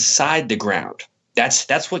 feet inside the ground.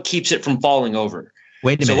 That's what keeps it from falling over.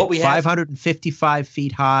 Wait a minute. What we have, 555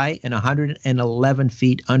 feet high and 111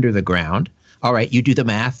 feet under the ground. All right, you do the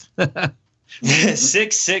math.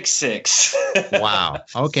 666. Wow.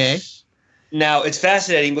 Okay. Now, it's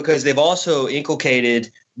fascinating because they've also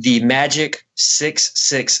inculcated the magic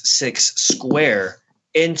 666 square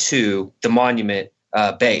into the monument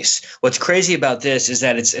base. What's crazy about this is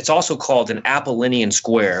that it's also called an Apollonian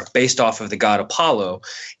square based off of the god Apollo.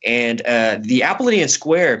 And the Apollonian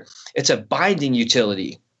square, it's a binding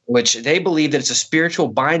utility, which they believe that it's a spiritual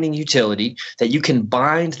binding utility that you can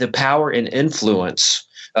bind the power and influence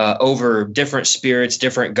over different spirits,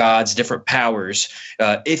 different gods, different powers,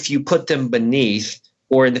 if you put them beneath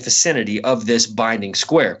or in the vicinity of this binding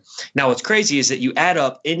square. Now, what's crazy is that you add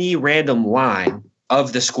up any random line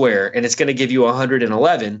of the square, and it's going to give you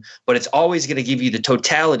 111, but it's always going to give you the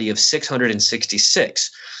totality of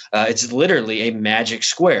 666. It's literally a magic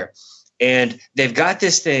square. And they've got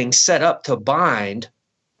this thing set up to bind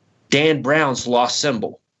Dan Brown's lost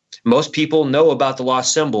symbol. Most people know about the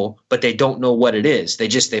lost symbol, but they don't know what it is.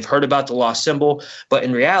 They've heard about the lost symbol, but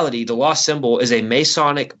in reality, the lost symbol is a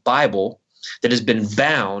Masonic Bible that has been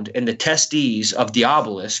bound in the testes of the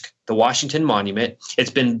obelisk, the Washington Monument. It's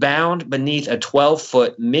been bound beneath a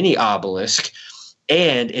 12-foot mini obelisk,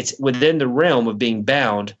 and it's within the realm of being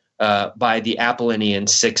bound by the Apollonian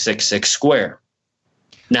 666 square.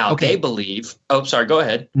 Now, They believe – oh, sorry, go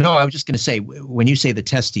ahead. No, I was just going to say, when you say the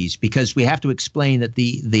testes, because we have to explain that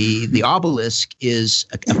the obelisk is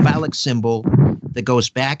a phallic symbol that goes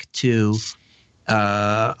back to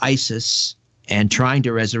Isis and trying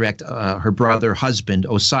to resurrect her brother husband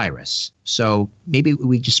Osiris. So maybe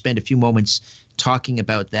we just spend a few moments talking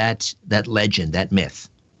about that legend, that myth.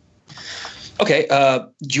 Okay.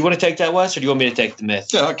 Do you want to take that, Wes, or do you want me to take the myth?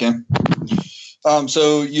 Yeah, I can.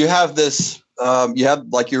 So you have this. You have,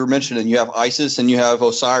 like you were mentioning, you have Isis and you have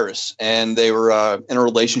Osiris, and they were in a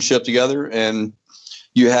relationship together. And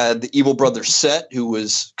you had the evil brother Set, who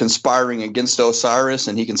was conspiring against Osiris,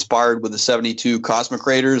 and he conspired with the 72 cosmic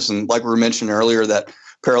raiders. And like we were mentioning earlier, that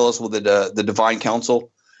parallels with the divine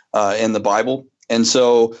council in the Bible. And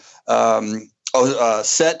so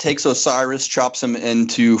Set takes Osiris, chops him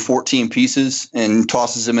into 14 pieces, and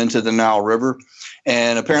tosses him into the Nile River.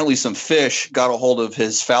 And apparently some fish got a hold of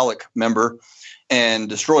his phallic member and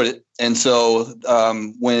destroyed it. And so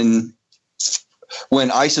when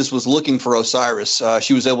Isis was looking for Osiris,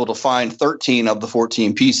 she was able to find 13 of the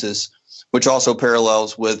 14 pieces, which also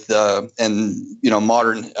parallels with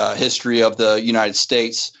modern history of the United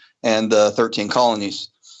States and the 13 colonies.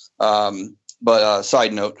 But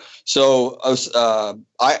side note, so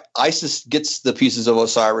Isis gets the pieces of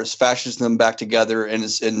Osiris, fashions them back together, and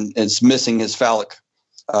is missing his phallic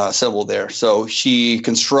symbol there. So she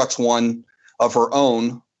constructs one of her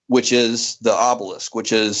own, which is the obelisk,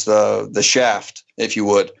 which is the shaft, if you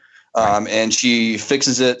would. And she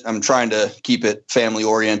fixes it. I'm trying to keep it family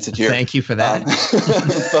oriented here. Thank you for that.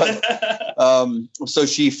 So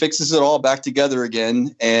she fixes it all back together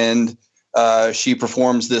again, and she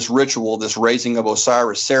performs this ritual, this raising of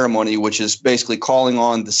Osiris ceremony, which is basically calling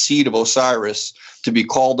on the seed of Osiris to be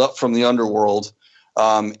called up from the underworld.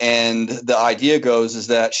 And the idea goes is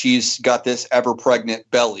that she's got this ever pregnant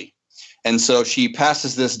belly. And so she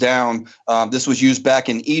passes this down. This was used back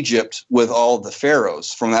in Egypt with all the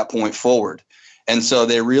pharaohs from that point forward. And so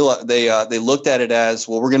they looked at it as,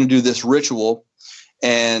 well, we're going to do this ritual,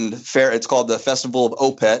 and it's called the Festival of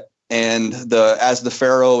Opet. And as the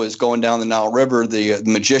pharaoh is going down the Nile River, the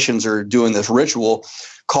magicians are doing this ritual,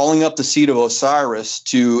 calling up the seed of Osiris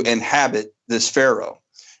to inhabit this pharaoh.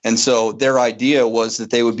 And so their idea was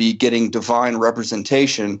that they would be getting divine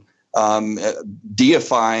representation,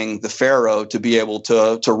 deifying the pharaoh to be able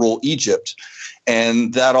to rule Egypt.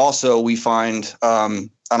 And that also we find, I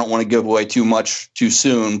don't want to give away too much too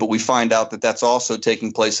soon, but we find out that that's also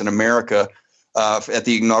taking place in America at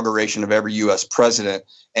the inauguration of every U.S. president.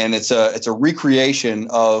 And it's a recreation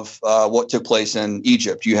of what took place in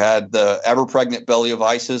Egypt. You had the ever pregnant belly of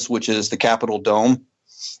Isis, which is the Capitol Dome,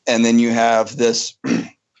 and then you have this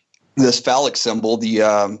phallic symbol, the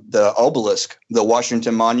obelisk, the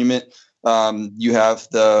Washington Monument. You have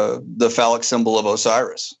the phallic symbol of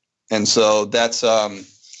Osiris, and so that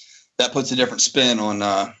puts a different spin on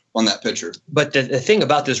that picture. But the thing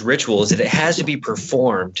about this ritual is that it has to be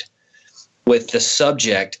performed with the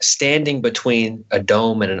subject standing between a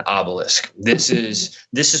dome and an obelisk. This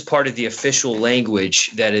is part of the official language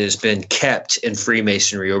that has been kept in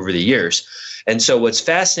Freemasonry over the years. And so what's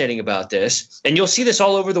fascinating about this, and you'll see this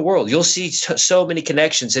all over the world, you'll see so many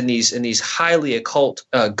connections in these highly occult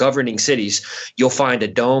governing cities. You'll find a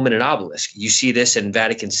dome and an obelisk. You see this in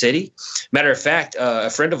Vatican City. Matter of fact, a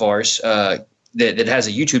friend of ours that has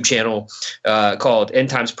a YouTube channel called End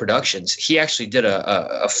Times Productions, he actually did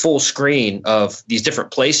a full screen of these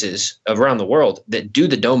different places around the world that do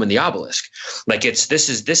the dome and the obelisk. Like this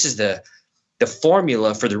is the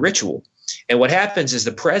formula for the ritual. And what happens is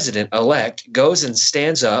the president-elect goes and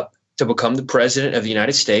stands up to become the president of the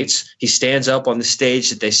United States. He stands up on the stage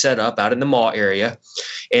that they set up out in the mall area,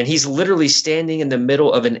 and he's literally standing in the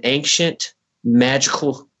middle of an ancient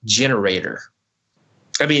magical generator.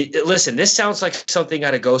 I mean, listen, this sounds like something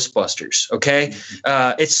out of Ghostbusters, okay?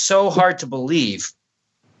 It's so hard to believe.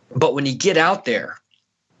 But when you get out there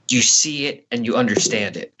you see it and you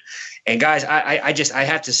understand it. And guys, I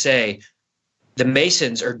have to say, the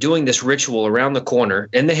Masons are doing this ritual around the corner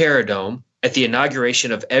in the Herodome at the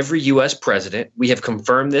inauguration of every U.S. president. We have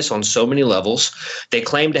confirmed this on so many levels. They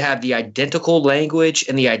claim to have the identical language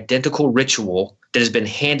and the identical ritual that has been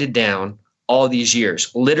handed down all these years,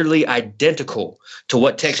 literally identical to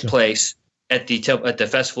what takes place at the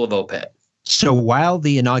Festival of Opet. So while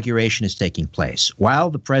the inauguration is taking place, while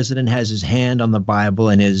the president has his hand on the Bible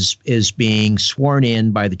and is being sworn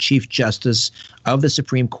in by the Chief Justice of the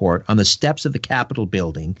Supreme Court on the steps of the Capitol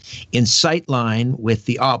building in sight line with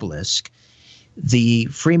the obelisk, the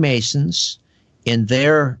Freemasons in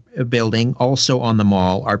their building, also on the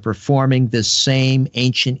Mall, are performing this same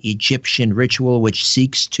ancient Egyptian ritual which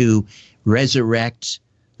seeks to resurrect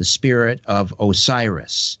the spirit of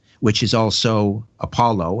Osiris, which is also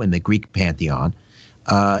Apollo in the Greek pantheon,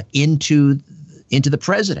 into the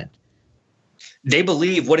president. They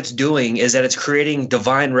believe what it's doing is that it's creating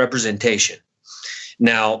divine representation.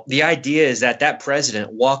 Now, the idea is that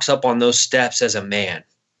president walks up on those steps as a man.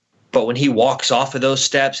 But when he walks off of those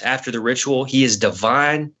steps after the ritual, he is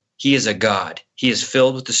divine. He is a god. He is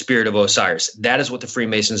filled with the spirit of Osiris. That is what the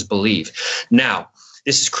Freemasons believe. Now,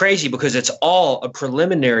 this is crazy because it's all a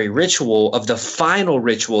preliminary ritual of the final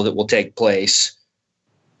ritual that will take place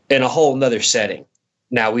in a whole nother setting.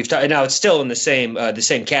 Now now it's still in the same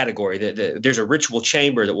category. There's a ritual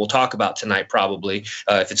chamber that we'll talk about tonight, probably,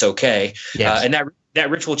 if it's okay. Yes. And that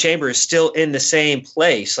ritual chamber is still in the same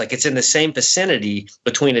place, like it's in the same vicinity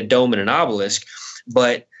between a dome and an obelisk.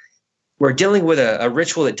 But we're dealing with a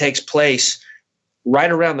ritual that takes place right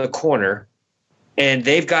around the corner. And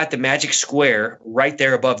they've got the magic square right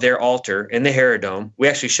there above their altar in the Herodome. We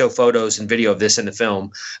actually show photos and video of this in the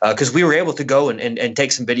film because we were able to go and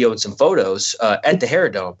take some video and some photos at the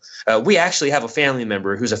Herodome. We actually have a family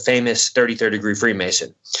member who's a famous 33rd degree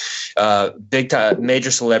Freemason, big time,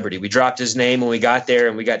 major celebrity. We dropped his name when we got there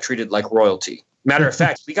and we got treated like royalty. Matter of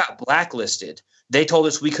fact, we got blacklisted. They told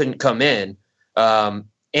us we couldn't come in. Oh,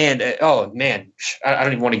 man, I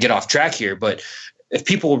don't even want to get off track here, but if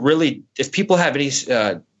people have any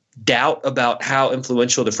doubt about how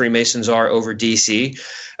influential the Freemasons are over DC,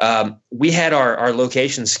 we had our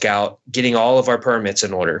location scout getting all of our permits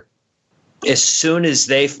in order. As soon as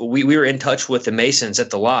we were in touch with the Masons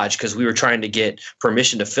at the lodge because we were trying to get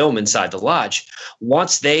permission to film inside the lodge.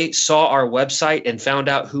 Once they saw our website and found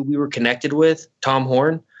out who we were connected with, Tom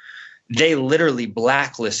Horn, they literally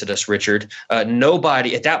blacklisted us, Richard.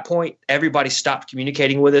 Nobody at that point, everybody stopped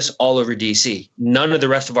communicating with us all over DC. None of the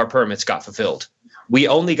rest of our permits got fulfilled. We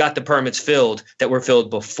only got the permits filled that were filled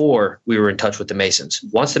before we were in touch with the Masons.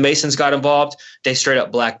 Once the Masons got involved, they straight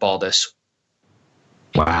up blackballed us.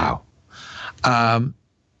 Wow.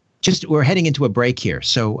 We're heading into a break here,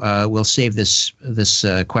 so we'll save this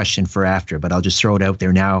question for after, but I'll just throw it out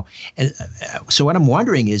there now. And so what I'm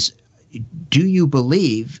wondering is, do you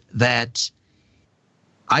believe that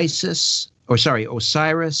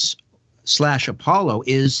Osiris/Apollo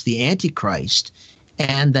is the Antichrist,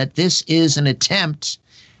 and that this is an attempt,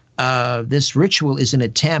 this ritual is an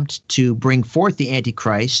attempt to bring forth the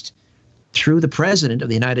Antichrist through the President of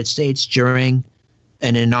the United States during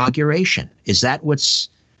an inauguration? Is that what's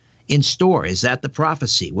in store? Is that the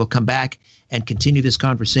prophecy? We'll come back and continue this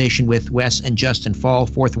conversation with Wes and Justin Fall,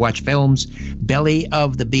 Fourth Watch Films, Belly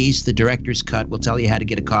of the Beast, the director's cut. We'll tell you how to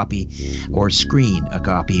get a copy or screen a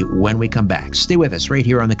copy when we come back. Stay with us right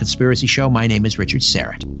here on The Conspiracy Show. My name is Richard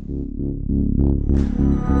Serrett.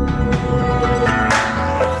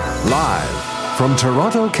 Live from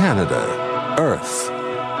Toronto, Canada, Earth,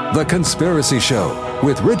 The Conspiracy Show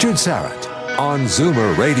with Richard Serrett on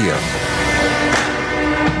Zoomer Radio.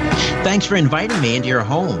 Thanks for inviting me into your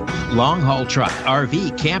home. Long-haul truck,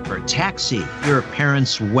 RV, camper, taxi, your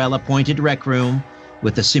parents' well-appointed rec room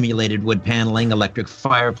with the simulated wood paneling, electric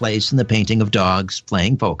fireplace, and the painting of dogs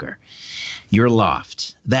playing poker. Your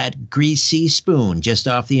loft, that greasy spoon just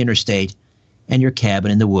off the interstate, and your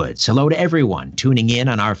cabin in the woods. Hello to everyone tuning in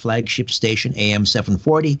on our flagship station, AM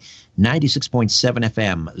 740, 96.7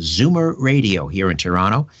 FM, Zoomer Radio here in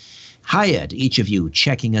Toronto. Hi to each of you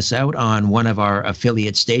checking us out on one of our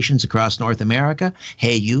affiliate stations across North America.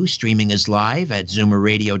 Hey, you streaming us live at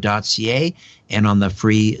zoomerradio.ca and on the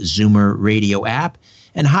free Zoomer Radio app.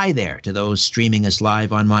 And hi there to those streaming us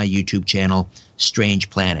live on my YouTube channel, Strange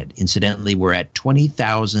Planet. Incidentally, we're at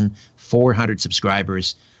 20,400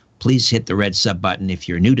 subscribers. Please hit the red sub button if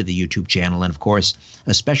you're new to the YouTube channel. And of course,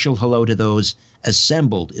 a special hello to those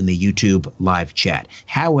assembled in the YouTube live chat.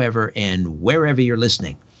 However and wherever you're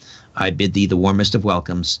listening, I bid thee the warmest of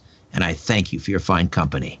welcomes, and I thank you for your fine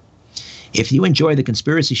company. If you enjoy The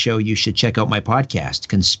Conspiracy Show, you should check out my podcast,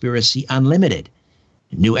 Conspiracy Unlimited.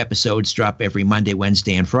 New episodes drop every Monday,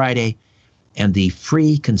 Wednesday, and Friday, and the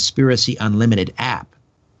free Conspiracy Unlimited app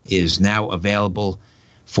is now available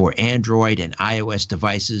for Android and iOS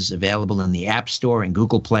devices, available in the App Store and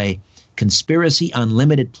Google Play. Conspiracy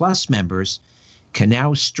Unlimited Plus members can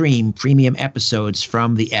now stream premium episodes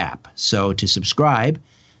from the app. So to subscribe,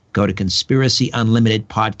 go to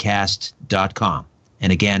conspiracyunlimitedpodcast.com.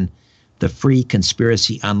 And again, the free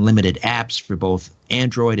Conspiracy Unlimited apps for both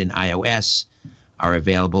Android and iOS are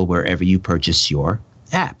available wherever you purchase your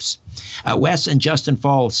apps. Wes and Justin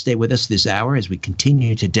Falls stay with us this hour as we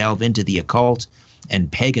continue to delve into the occult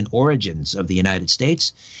and pagan origins of the United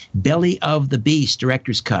States. Belly of the Beast,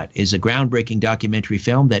 Director's Cut, is a groundbreaking documentary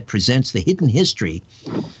film that presents the hidden history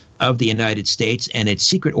of the United States and its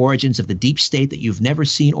secret origins of the deep state that you've never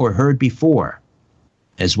seen or heard before,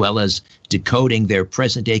 as well as decoding their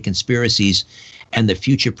present-day conspiracies and the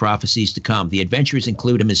future prophecies to come. The adventures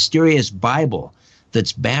include a mysterious Bible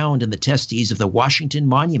that's bound in the testes of the Washington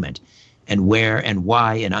Monument, and where and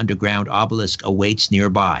why an underground obelisk awaits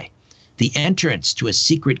nearby. The entrance to a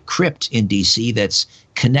secret crypt in D.C. that's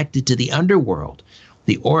connected to the underworld.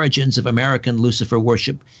 The origins of American Lucifer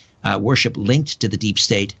worship linked to the deep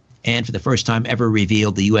state, and for the first time ever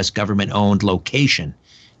revealed, the U.S. government-owned location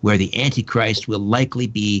where the Antichrist will likely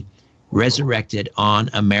be resurrected on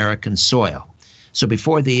American soil. So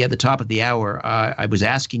before the top of the hour, I was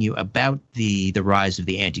asking you about the rise of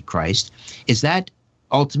the Antichrist. Is that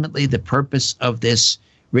ultimately the purpose of this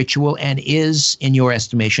ritual? And is, in your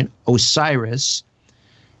estimation, Osiris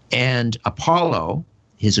and Apollo,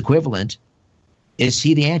 his equivalent, is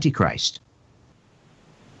he the Antichrist?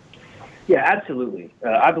 Yeah, absolutely.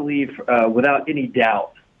 I believe without any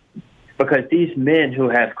doubt, because these men who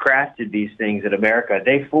have crafted these things in America,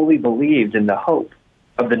 they fully believed in the hope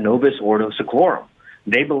of the Novus Ordo Seclorum.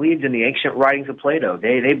 They believed in the ancient writings of Plato.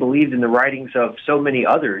 They believed in the writings of so many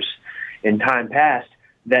others in time past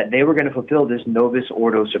that they were going to fulfill this Novus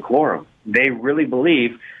Ordo Seclorum. They really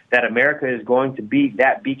believe that America is going to be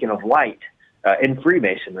that beacon of light in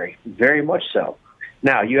Freemasonry, very much so.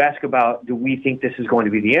 Now, you ask about, do we think this is going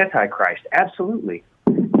to be the Antichrist? Absolutely.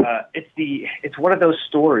 It's one of those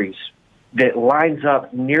stories that lines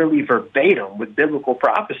up nearly verbatim with biblical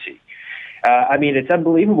prophecy. I mean, it's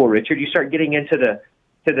unbelievable, Richard. You start getting into the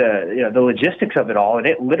logistics of it all, and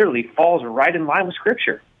it literally falls right in line with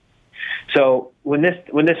Scripture. So when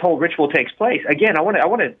this whole ritual takes place, again, I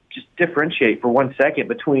want to just differentiate for 1 second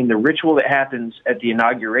between the ritual that happens at the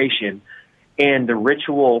inauguration and the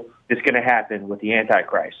ritual that's going to happen with the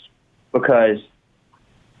Antichrist, because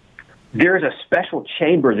there is a special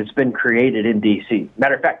chamber that's been created in D.C.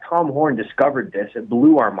 Matter of fact, Tom Horn discovered this. It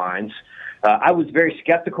blew our minds. I was very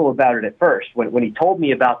skeptical about it at first. When he told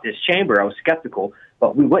me about this chamber, I was skeptical.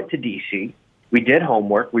 But we went to D.C., we did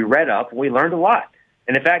homework, we read up, and we learned a lot.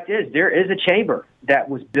 And the fact is, there is a chamber that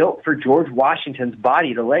was built for George Washington's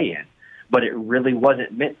body to lay in. But it really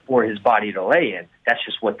wasn't meant for his body to lay in. That's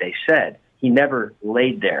just what they said. He never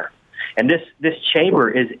laid there. And this chamber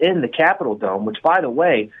is in the Capitol Dome, which, by the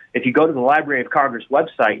way, if you go to the Library of Congress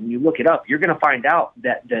website and you look it up, you're going to find out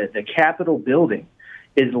that the Capitol building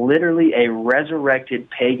is literally a resurrected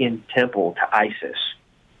pagan temple to Isis.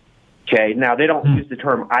 Okay, now they don't use the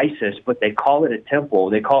term Isis, but they call it a temple.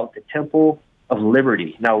 They call it the Temple of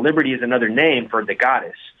Liberty. Now, Liberty is another name for the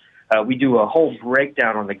goddess. We do a whole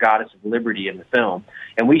breakdown on the goddess of Liberty in the film,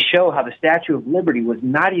 and we show how the Statue of Liberty was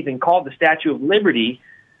not even called the Statue of Liberty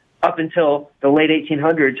up until the late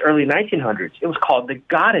 1800s, early 1900s. It was called the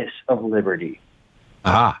Goddess of Liberty.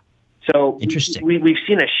 Ah, so interesting. We've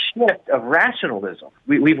seen a shift of rationalism.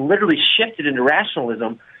 We've literally shifted into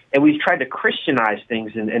rationalism, and we've tried to Christianize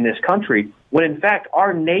things in this country, when in fact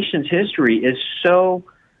our nation's history is so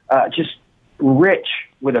just rich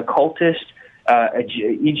with occultist,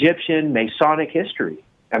 Egyptian, Masonic history.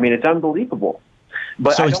 I mean, it's unbelievable.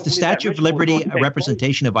 But so is the Statue of Liberty a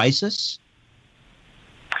representation of Isis?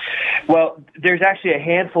 Well, there's actually a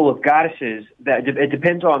handful of goddesses that it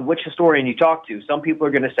depends on which historian you talk to. Some people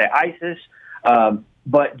are going to say Isis,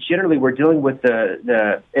 but generally we're dealing with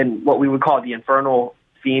the in what we would call the infernal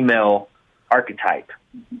female archetype.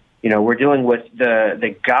 You know, we're dealing with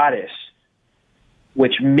the goddess,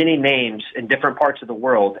 which many names in different parts of the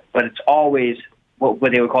world, but it's always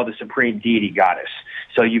what they would call the supreme deity goddess.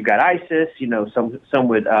 So you've got Isis, you know, some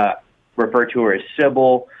would refer to her as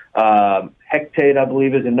Sybil. Hecate, I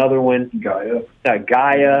believe, is another one. Gaia.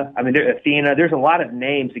 I mean, Athena. There's a lot of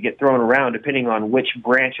names that get thrown around depending on which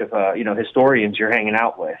branch of historians you're hanging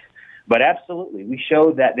out with. But absolutely, we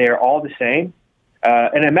show that they're all the same.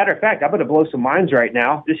 And a matter of fact, I'm going to blow some minds right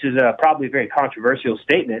now. This is probably a very controversial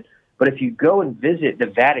statement, but if you go and visit the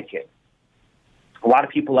Vatican, a lot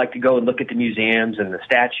of people like to go and look at the museums and the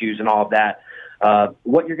statues and all of that.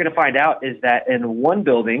 What you're going to find out is that in one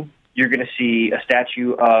building, you're going to see a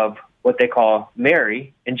statue of what they call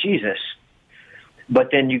Mary and Jesus. But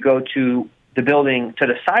then you go to the building to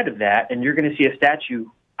the side of that, and you're going to see a statue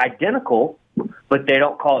identical, but they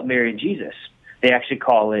don't call it Mary and Jesus. They actually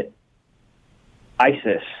call it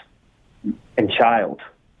Isis and Child.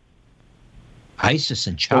 Isis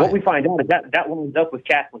and So Child. what we find out is that lines up with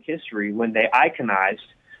Catholic history when they iconized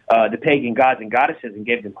the pagan gods and goddesses and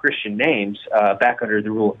gave them Christian names back under the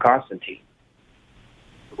rule of Constantine.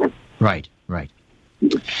 Right. But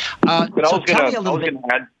So I was tell me a going little bit.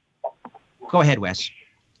 to add. Go ahead, Wes.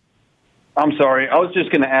 I'm sorry. I was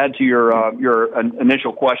just going to add to your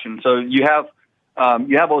initial question. So you have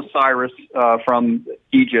Osiris from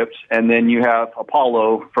Egypt, and then you have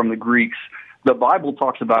Apollo from the Greeks. The Bible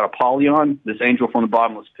talks about Apollyon, this angel from the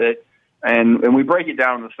bottomless pit, and we break it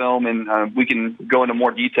down in the film, and we can go into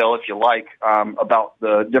more detail if you like about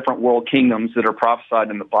the different world kingdoms that are prophesied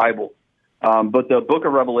in the Bible. But the Book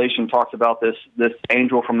of Revelation talks about this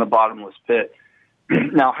angel from the bottomless pit.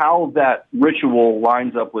 Now, how that ritual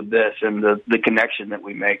lines up with this and the connection that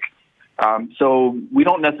we make. So we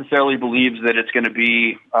don't necessarily believe that it's going to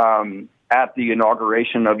be at the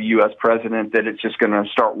inauguration of a U.S. president that it's just going to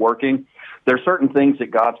start working. There are certain things that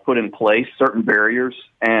God's put in place, certain barriers,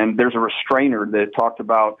 and there's a restrainer that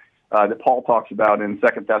Paul talks about in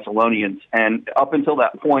 2 Thessalonians. And up until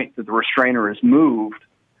that point that the restrainer is moved,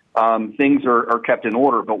 things are kept in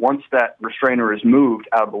order. But once that restrainer is moved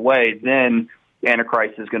out of the way, then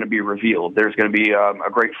Antichrist is going to be revealed. There's going to be a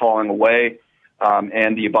great falling away,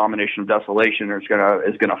 and the abomination of desolation is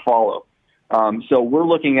going to follow. So we're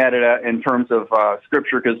looking at it in terms of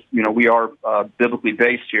Scripture because we are biblically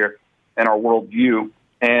based here in our worldview,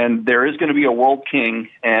 and there is going to be a world king,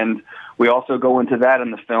 and we also go into that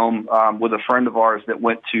in the film with a friend of ours that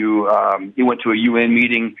went to a UN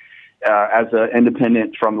meeting as an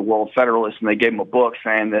independent from the World Federalists, and they gave him a book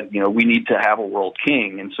saying that we need to have a world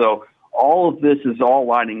king, and so all of this is all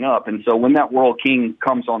lining up. And so when that world king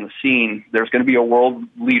comes on the scene, there's going to be a world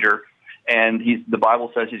leader, and the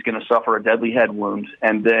Bible says he's going to suffer a deadly head wound,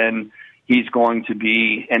 and then he's going to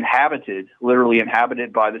be literally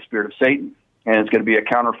inhabited by the spirit of Satan, and it's going to be a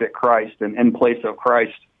counterfeit Christ and in place of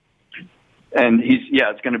Christ. And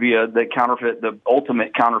it's going to be the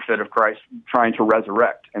ultimate counterfeit of Christ trying to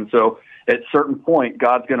resurrect. And so at a certain point,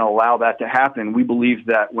 God's going to allow that to happen. We believe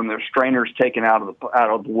that when the restrainer's taken out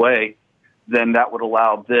of the way, then that would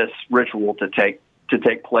allow this ritual to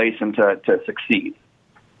take place and to succeed.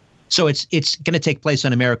 So it's going to take place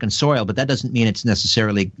on American soil, but that doesn't mean it's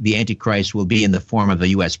necessarily the Antichrist will be in the form of a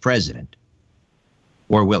U.S. president,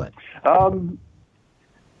 or will it?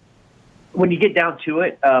 When you get down to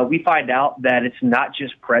it, we find out that it's not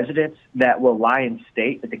just presidents that will lie in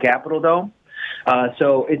state at the Capitol Dome.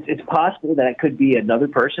 So it's possible that it could be another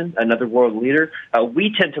person, another world leader.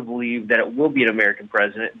 We tend to believe that it will be an American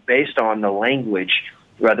president based on the language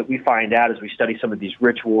that we find out as we study some of these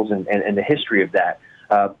rituals and the history of that.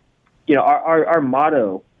 Our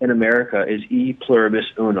motto in America is E pluribus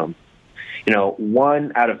unum,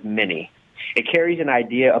 one out of many. It carries an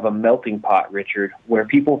idea of a melting pot, Richard, where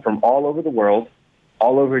people from all over the world,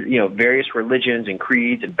 all over, various religions and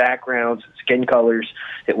creeds and backgrounds and skin colors,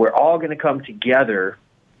 that we're all going to come together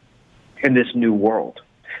in this new world.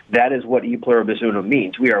 That is what E pluribus unum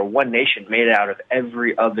means. We are one nation made out of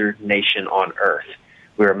every other nation on earth.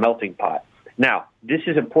 We're a melting pot. Now, this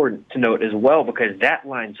is important to note as well because that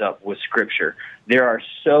lines up with Scripture. There are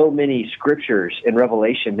so many Scriptures in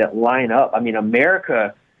Revelation that line up. I mean,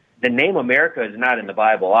 America, the name America is not in the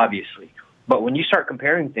Bible, obviously. But when you start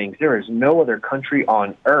comparing things, there is no other country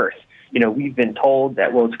on earth. We've been told that,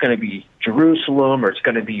 it's going to be Jerusalem or it's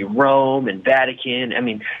going to be Rome and Vatican. I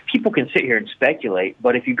mean, people can sit here and speculate.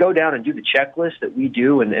 But if you go down and do the checklist that we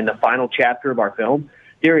do in the final chapter of our film,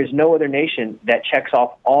 there is no other nation that checks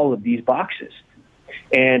off all of these boxes.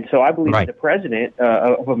 And so I believe that the president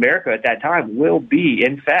of America at that time will be,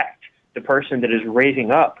 in fact, the person that is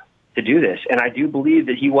raising up to do this. And I do believe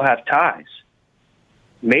that he will have ties,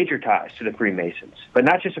 major ties to the Freemasons, but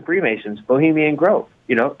not just the Freemasons, Bohemian Grove,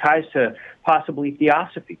 ties to possibly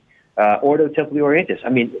Theosophy, Ordo Templi Orientis. I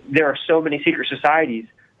mean, there are so many secret societies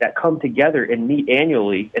that come together and meet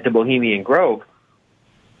annually at the Bohemian Grove.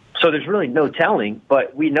 So there's really no telling,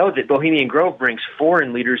 but we know that Bohemian Grove brings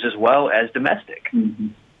foreign leaders as well as domestic.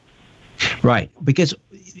 Mm-hmm. Right, because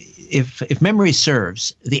if memory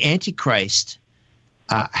serves, the Antichrist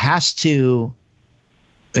has to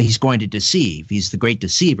he's going to deceive. He's the great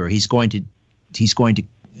deceiver. He's going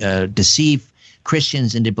to deceive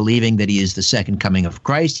Christians into believing that he is the second coming of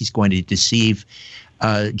Christ. He's going to deceive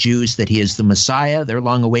Jews that he is the Messiah, their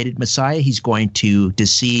long-awaited Messiah. He's going to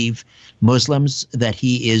deceive Muslims that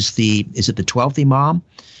he is the 12th Imam.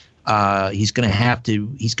 He's going to have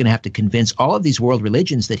to convince all of these world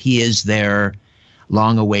religions that he is their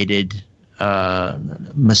long-awaited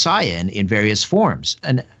Messiah in various forms.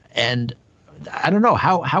 And I don't know,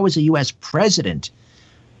 how is a U.S. president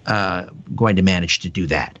going to manage to do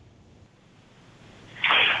that?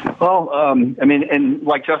 Well, I mean, and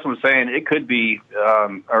like Justin was saying, it could be,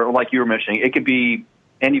 or like you were mentioning, it could be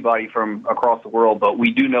anybody from across the world, but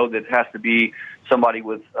we do know that it has to be somebody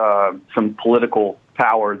with some political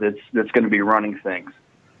power that's going to be running things.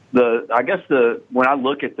 When I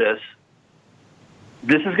look at this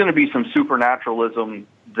is going to be some supernaturalism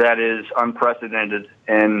that is unprecedented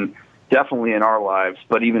and definitely in our lives,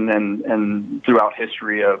 but even and throughout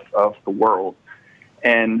history of the world.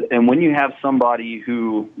 And when you have somebody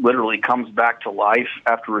who literally comes back to life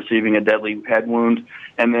after receiving a deadly head wound,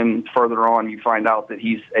 and then further on you find out that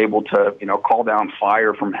he's able to, call down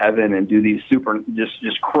fire from heaven and do these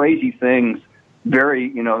just crazy things,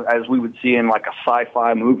 very, as we would see in like a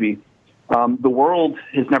sci-fi movie, the world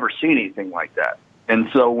has never seen anything like that. And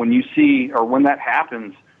so when you see, or when that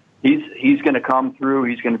happens, he's going to come through,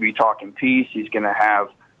 he's going to be talking peace, he's going to have,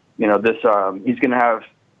 he's going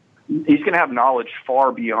to have knowledge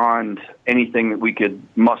far beyond anything that we could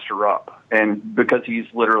muster up. And because he's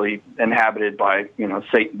literally inhabited by,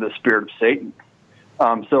 Satan, the spirit of Satan.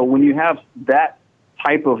 So when you have that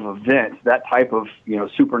type of event, that type of,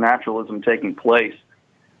 supernaturalism taking place,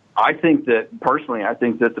 I think that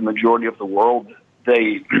the majority of the world,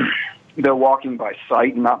 they're walking by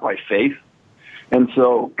sight and not by faith. And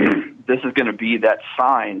so this is going to be that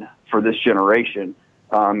sign for this generation.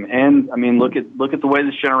 And I mean, look at the way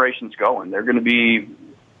this generation's going. They're going to be,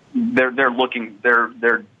 they're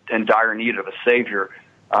in dire need of a savior.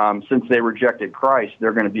 Since they rejected Christ,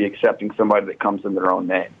 they're going to be accepting somebody that comes in their own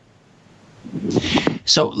name.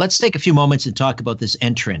 So let's take a few moments and talk about this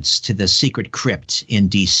entrance to the secret crypt in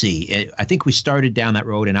D.C. I think we started down that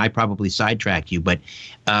road, and I probably sidetracked you, but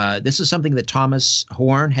this is something that Thomas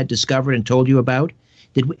Horn had discovered and told you about.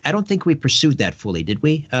 Did we? I don't think we pursued that fully, did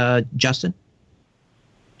we, Justin?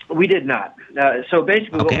 We did not. So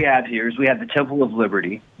basically Okay. What we have here is we have the Temple of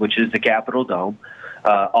Liberty, which is the Capitol Dome,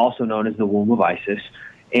 also known as the womb of Isis.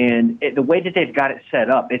 And the way that they've got it set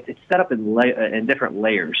up, it's set up in different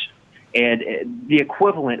layers. And the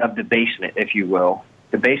equivalent of the basement, if you will,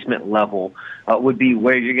 the basement level would be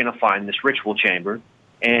where you're going to find this ritual chamber.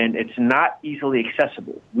 And it's not easily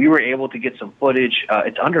accessible. We were able to get some footage.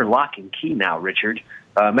 It's under lock and key now, Richard.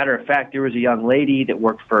 Matter of fact, there was a young lady that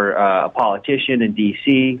worked for a politician in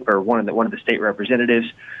D.C. or one of the state representatives.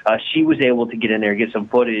 She was able to get in there and get some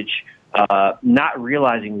footage, not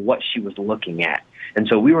realizing what she was looking at. And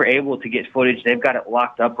so we were able to get footage. They've got it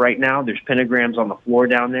locked up right now. There's pentagrams on the floor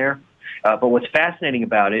down there. But what's fascinating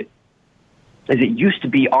about it is it used to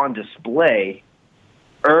be on display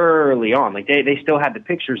early on. Like they still had the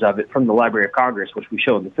pictures of it from the Library of Congress, which we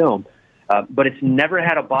show in the film. But it's never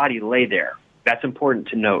had a body lay there. That's important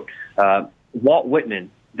to note. Walt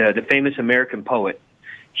Whitman, the famous American poet,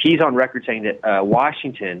 he's on record saying that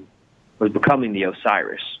Washington was becoming the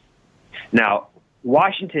Osiris. Now,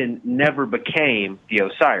 Washington never became the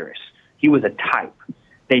Osiris. He was a type.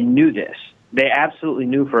 They knew this. They absolutely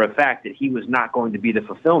knew for a fact that he was not going to be the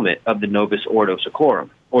fulfillment of the Novus Ordo Seclorum,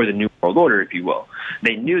 or the New World Order, if you will.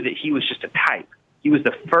 They knew that he was just a type. He was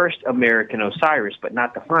the first American Osiris, but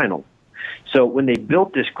not the final. So when they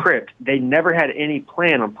built this crypt, they never had any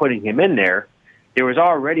plan on putting him in there. There was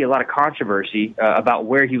already a lot of controversy about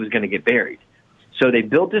where he was going to get buried. So they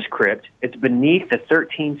built this crypt. It's beneath the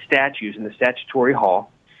 13 statues in the statutory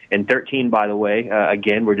hall. And 13, by the way,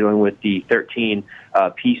 again, we're dealing with the 13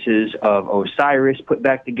 pieces of Osiris put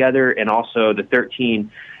back together, and also the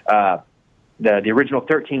 13, the original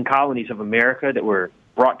 13 colonies of America that were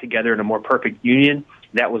brought together in a more perfect union.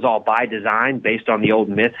 That was all by design, based on the old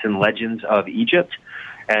myths and legends of Egypt.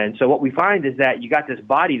 And so what we find is that you got this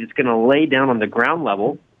body that's going to lay down on the ground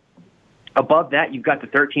level. Above that, you've got the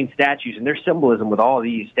 13 statues, and there's symbolism with all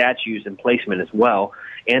these statues and placement as well,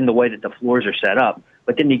 and the way that the floors are set up.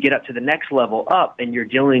 But then you get up to the next level up, and you're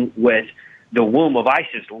dealing with the womb of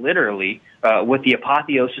Isis, literally, with the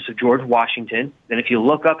apotheosis of George Washington. And if you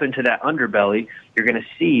look up into that underbelly, you're going to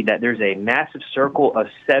see that there's a massive circle of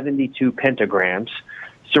 72 pentagrams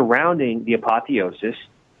surrounding the apotheosis.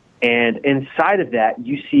 And inside of that,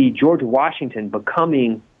 you see George Washington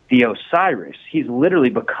becoming the Osiris. He's literally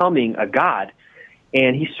becoming a god.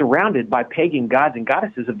 and he's surrounded by pagan gods and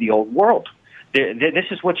goddesses of the old world. This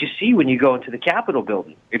is what you see when you go into the Capitol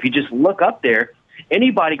building. If you just look up there,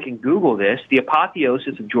 anybody can Google this, the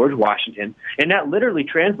apotheosis of George Washington, and that literally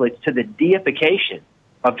translates to the deification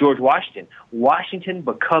of George Washington. Washington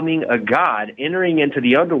becoming a god, entering into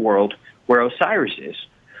the underworld where Osiris is.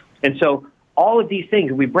 And so all of these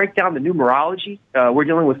things, we break down the numerology. We're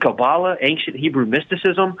dealing with Kabbalah, ancient Hebrew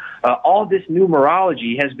mysticism. All this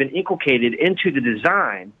numerology has been inculcated into the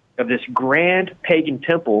design of this grand pagan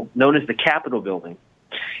temple known as the Capitol building.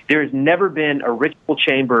 There has never been a ritual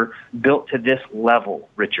chamber built to this level,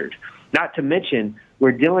 Richard. Not to mention,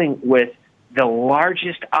 we're dealing with the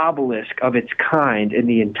largest obelisk of its kind in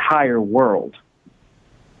the entire world.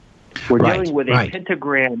 We're dealing with a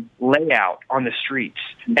pentagram layout on the streets.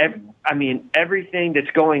 Everything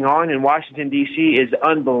that's going on in Washington, D.C. is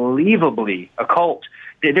unbelievably occult.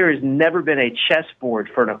 There has never been a chessboard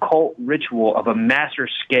for an occult ritual of a massive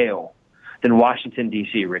scale than Washington,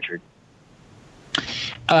 D.C., Richard.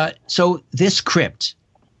 So this crypt,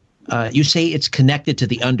 you say it's connected to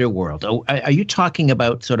the underworld. Are you talking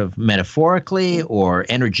about sort of metaphorically or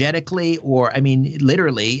energetically? Or,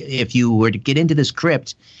 literally, if you were to get into this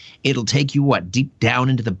crypt, it'll take you, deep down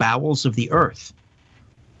into the bowels of the earth?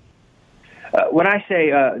 When I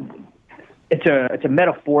say it's a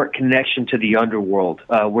metaphoric connection to the underworld,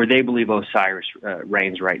 where they believe Osiris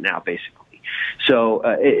reigns right now, basically. So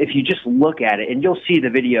if you just look at it, and you'll see the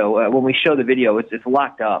video, when we show the video, it's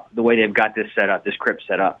locked up, the way they've got this set up, this crypt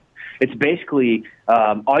set up. It's basically,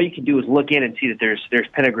 all you can do is look in and see that there's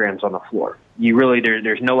pentagrams on the floor.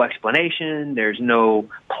 There's no explanation, there's no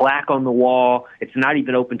plaque on the wall, it's not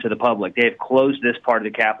even open to the public. They have closed this part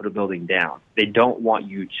of the Capitol building down. They don't want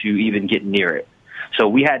you to even get near it. So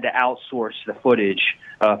we had to outsource the footage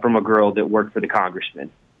from a girl that worked for the congressman.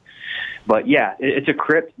 But yeah, it's a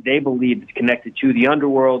crypt. They believe it's connected to the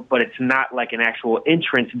underworld, but it's not like an actual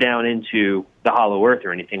entrance down into the hollow earth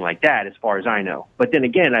or anything like that, as far as I know. But then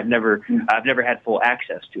again, I've never had full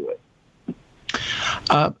access to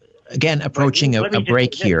it. Again, approaching a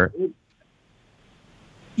break here.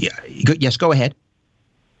 Yeah, yes, go ahead.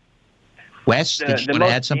 Wes, did you want to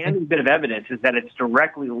add something? The most bit of evidence is that it's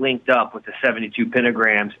directly linked up with the 72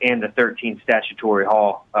 pentagrams and the 13 statutory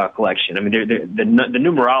hall collection. The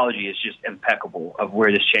numerology is just impeccable of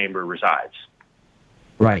where this chamber resides.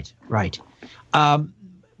 Right.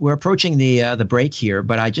 We're approaching the break here,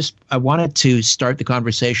 but I wanted to start the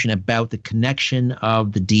conversation about the connection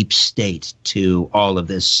of the deep state to all of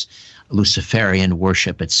this Luciferian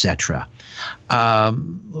worship, etc.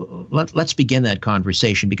 Let's begin that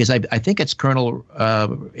conversation, because I think it's Colonel,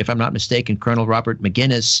 if I'm not mistaken, Colonel Robert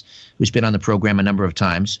McGinnis, who's been on the program a number of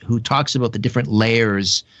times, who talks about the different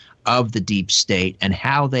layers of the deep state and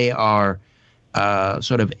how they are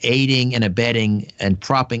sort of aiding and abetting and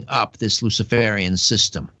propping up this Luciferian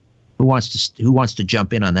system. Who wants to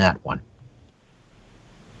jump in on that one?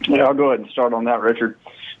 Yeah, I'll go ahead and start on that, Richard.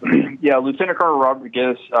 Yeah, Lieutenant Colonel Robert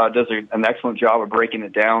McGinnis does an excellent job of breaking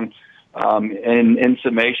it down. In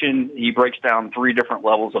summation, he breaks down 3 different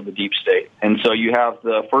levels of the deep state. And so you have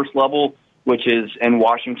the first level, which is in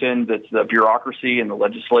Washington, that's the bureaucracy and the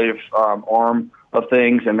legislative arm of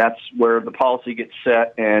things, and that's where the policy gets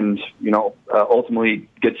set and, ultimately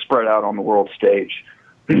gets spread out on the world stage.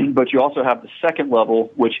 But you also have the second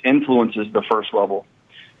level, which influences the first level.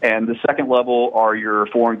 And the second level are your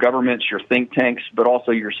foreign governments, your think tanks, but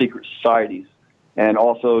also your secret societies, and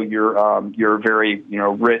also your very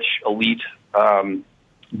rich, elite,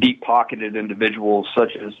 deep-pocketed individuals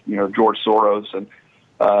such as George Soros and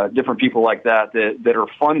different people like that are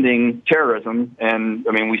funding terrorism. And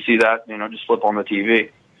we see that just flip on the TV.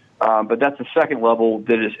 But that's the second level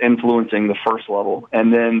that is influencing the first level,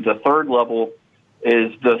 and then the third level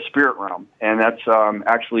is the spirit realm, and that's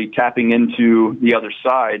actually tapping into the other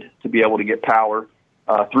side to be able to get power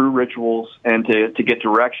through rituals and to get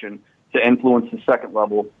direction to influence the second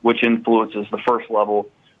level, which influences the first level,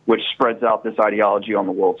 which spreads out this ideology on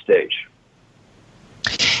the world stage.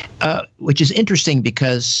 Which is interesting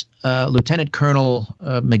because Lieutenant Colonel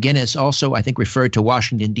McGinnis also, I think, referred to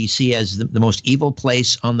Washington, D.C. as the most evil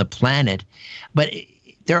place on the planet. But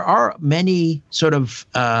there are many sort of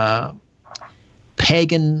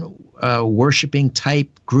pagan worshiping type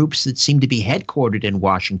groups that seem to be headquartered in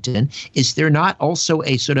Washington. Is there not also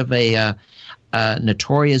a sort of a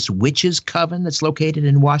notorious witches coven that's located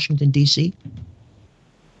in Washington, D.C.?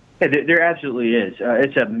 Yeah, there absolutely is.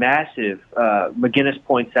 It's a massive, McGinnis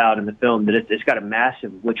points out in the film that it's got a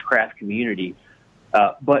massive witchcraft community.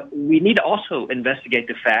 But we need to also investigate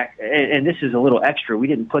the fact, and this is a little extra, we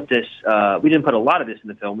didn't put a lot of this in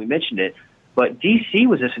the film, we mentioned it, But D.C.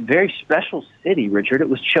 was this very special city, Richard. It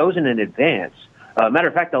was chosen in advance. Matter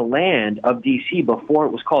of fact, the land of D.C. before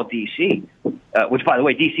it was called D.C., which, by the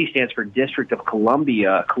way, D.C. stands for District of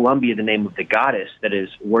Columbia. Columbia, the name of the goddess that is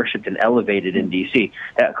worshipped and elevated in D.C.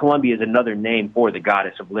 Columbia is another name for the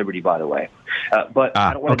goddess of liberty, by the way. But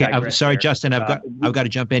I don't want to I'm sorry, there. Justin. I've got to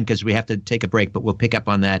jump in because we have to take a break, but we'll pick up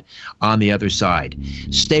on that on the other side.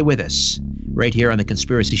 Stay with us right here on The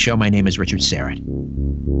Conspiracy Show. My name is Richard Serrett.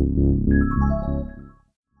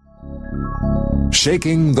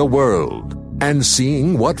 Shaking the world and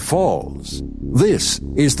seeing what falls. This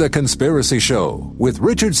is The Conspiracy Show with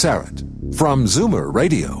Richard Serrett from Zoomer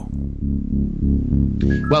Radio.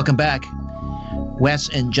 Welcome back. Wes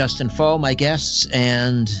and Justin Fall, my guests,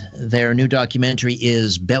 and their new documentary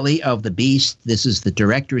is Belly of the Beast. This is the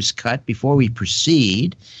director's cut. Before we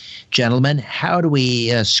proceed, gentlemen, how do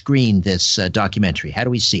we screen this documentary? How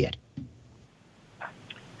do we see it?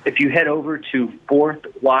 If you head over to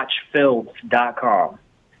fourthwatchfilms.com,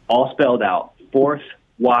 all spelled out,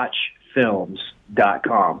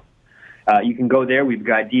 fourthwatchfilms.com. You can go there. We've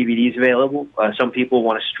got DVDs available. Some people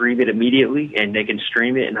want to stream it immediately, and they can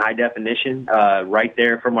stream it in high definition. Right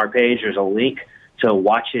there from our page, there's a link to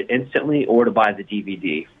watch it instantly or to buy the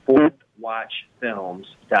DVD.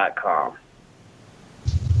 fourthwatchfilms.com.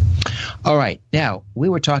 All right. Now, we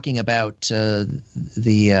were talking about some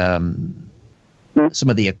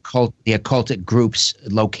of the occultic groups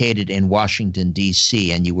located in Washington,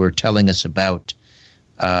 D.C., and you were telling us about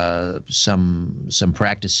some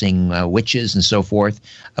practicing witches and so forth,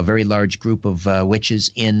 a very large group of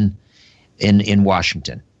witches in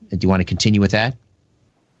Washington. Do you want to continue with that?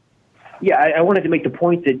 Yeah, I wanted to make the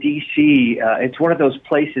point that D.C., it's one of those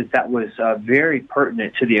places that was very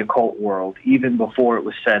pertinent to the occult world, even before it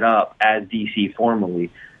was set up as D.C.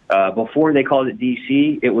 formally. Before they called it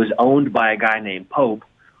D.C., it was owned by a guy named Pope.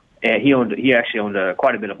 And he actually owned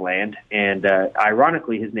quite a bit of land. And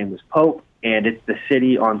ironically, his name was Pope, and it's the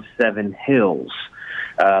city on 7 hills.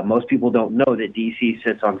 Most people don't know that D.C.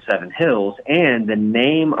 sits on 7 hills. And the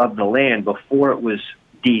name of the land before it was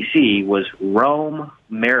D.C. was Rome,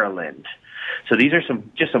 Maryland. So these are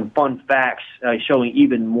some fun facts showing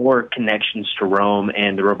even more connections to Rome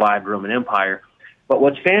and the revived Roman Empire. But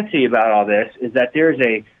what's fancy about all this is that there's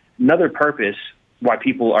another purpose why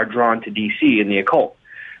people are drawn to D.C. in the occult,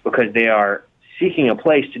 because they are seeking a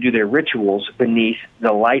place to do their rituals beneath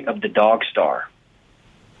the light of the dog star.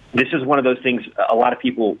 This is one of those things a lot of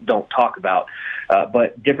people don't talk about,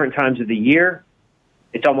 but different times of the year,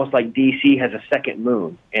 it's almost like D.C. has a second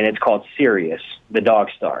moon, and it's called Sirius, the dog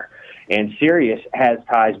star. And Sirius has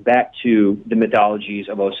ties back to the mythologies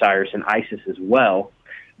of Osiris and Isis as well.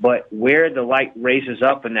 But where the light raises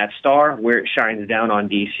up in that star, where it shines down on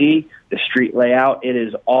D.C., the street layout, it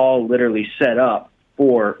is all literally set up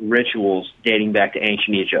for rituals dating back to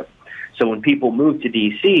ancient Egypt. So when people move to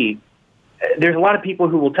D.C., there's a lot of people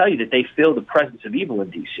who will tell you that they feel the presence of evil in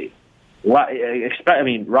D.C.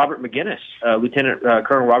 Robert McGinnis, Lieutenant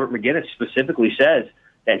Colonel Robert McGinnis specifically says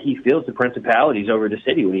that he feels the principalities over the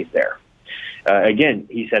city when he's there. Again,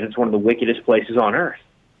 he said it's one of the wickedest places on earth.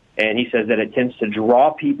 And he says that it tends to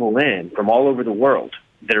draw people in from all over the world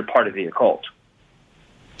that are part of the occult.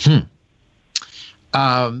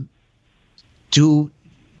 Do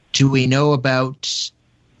we know about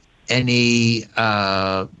any,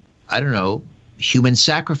 human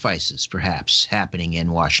sacrifices perhaps happening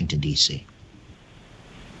in Washington, D.C.?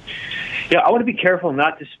 Yeah, I want to be careful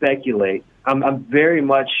not to speculate. I'm very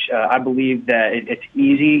much, I believe that it's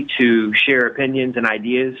easy to share opinions and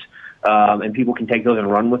ideas, and people can take those and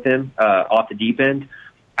run with them off the deep end.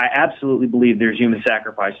 I absolutely believe there's human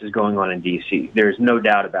sacrifices going on in D.C. There's no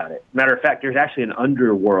doubt about it. Matter of fact, there's actually an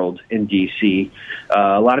underworld in D.C.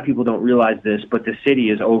 A lot of people don't realize this, but the city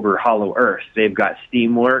is over hollow earth. They've got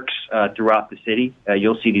steam works throughout the city.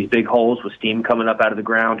 You'll see these big holes with steam coming up out of the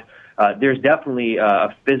ground. There's definitely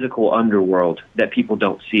a physical underworld that people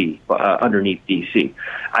don't see underneath D.C.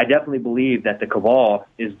 I definitely believe that the cabal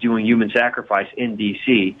is doing human sacrifice in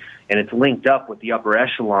D.C., and it's linked up with the upper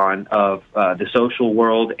echelon of the social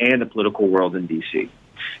world and the political world in D.C.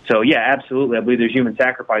 So, yeah, absolutely. I believe there's human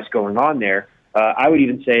sacrifice going on there. I would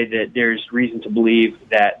even say that there's reason to believe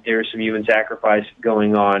that there's some human sacrifice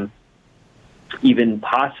going on, even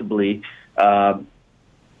possibly probably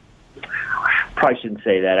shouldn't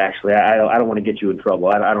say that, actually. I don't want to get you in trouble.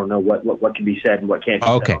 I don't know what can be said and what can't be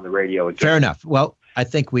said on the radio. Again. Fair enough. Well, I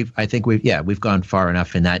think we've gone far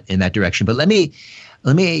enough in that direction. But let me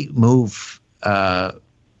move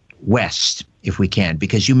west if we can,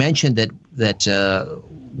 because you mentioned that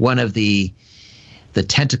one of the the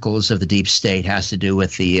tentacles of the deep state has to do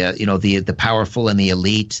with the powerful and the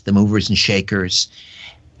elite, the movers and shakers,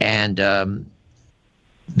 and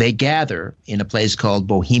they gather in a place called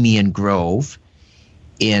Bohemian Grove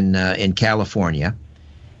in California.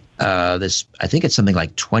 This, I think it's something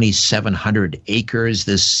like 2,700 acres.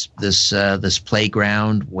 This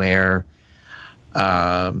playground where,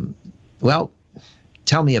 well,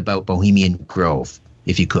 tell me about Bohemian Grove,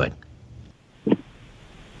 if you could.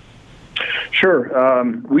 Sure.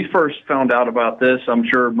 We first found out about this. I'm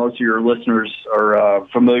sure most of your listeners are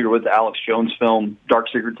familiar with the Alex Jones film, Dark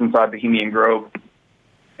Secrets Inside Bohemian Grove.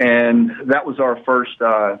 And that was our first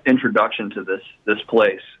introduction to this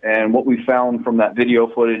place. And what we found from that video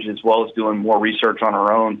footage, as well as doing more research on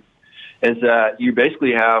our own, is that you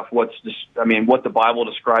basically have what the Bible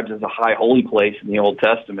describes as a high holy place in the Old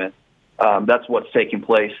Testament. That's what's taking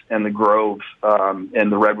place in the Grove in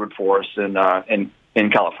the Redwood Forest in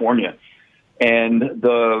California. And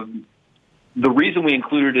the reason we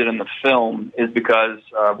included it in the film is because,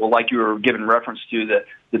 like you were given reference to, that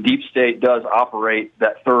the deep state does operate,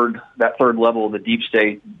 that third level of the deep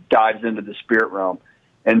state dives into the spirit realm.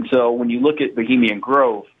 And so when you look at Bohemian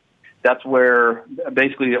Grove, that's where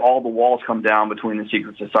basically all the walls come down between the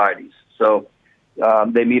secret societies. So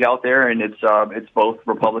they meet out there, and it's both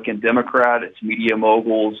Republican, Democrat, it's media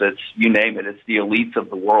moguls, it's you name it, it's the elites of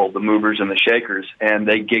the world, the movers and the shakers, and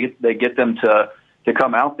they get them to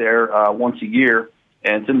come out there once a year,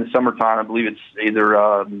 and it's in the summertime. I believe it's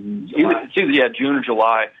either June or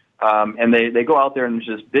July, and they go out there, and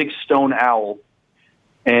there's this big stone owl,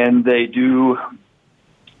 and they do.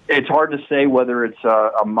 It's hard to say whether it's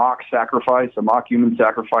a mock sacrifice, a mock human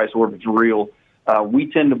sacrifice, or if it's real.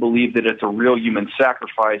 We tend to believe that it's a real human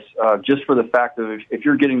sacrifice, just for the fact that if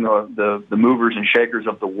you're getting the movers and shakers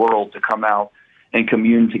of the world to come out and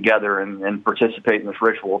commune together and participate in this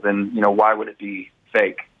ritual, then why would it be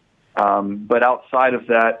fake? But outside of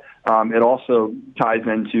that, it also ties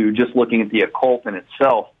into just looking at the occult in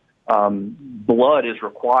itself. Blood is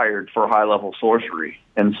required for high-level sorcery,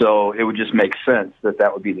 and so it would just make sense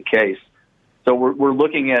that would be the case. So we're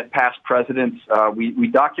looking at past presidents. We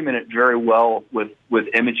document it very well with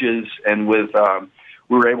images, and with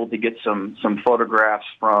we were able to get some photographs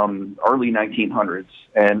from early 1900s,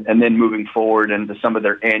 and then moving forward into some of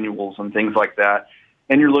their annuals and things like that.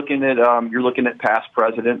 And you're looking at past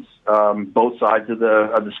presidents, both sides of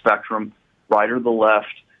the spectrum, right or the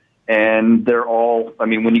left, and they're all. I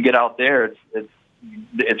mean, when you get out there,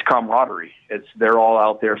 it's camaraderie. They're all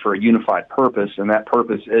out there for a unified purpose, and that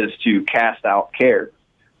purpose is to cast out care.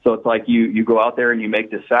 So it's like you go out there and you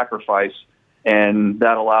make this sacrifice, and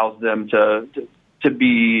that allows them to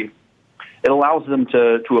appease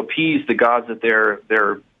the gods that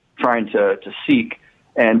they're trying to seek,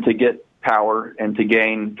 and to get power and to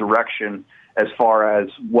gain direction as far as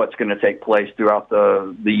what's going to take place throughout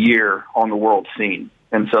the year on the world scene.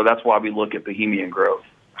 And so that's why we look at Bohemian Grove.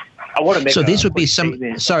 I want to make these would be some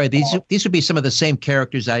of the same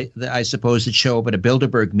characters I suppose that show up at a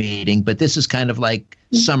Bilderberg meeting, but this is kind of like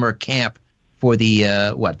summer camp for the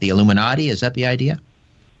Illuminati. Is that the idea?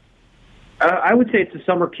 I would say it's a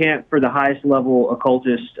summer camp for the highest level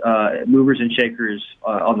occultist movers and shakers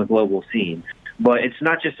on the global scene. But it's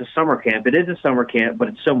not just a summer camp. It is a summer camp, but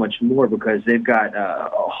it's so much more, because they've got a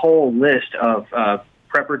whole list of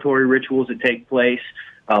preparatory rituals that take place.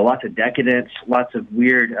 Lots of decadence, lots of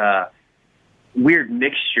weird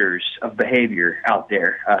mixtures of behavior out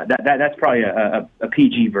there. That's probably a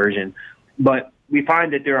PG version. But we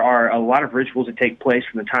find that there are a lot of rituals that take place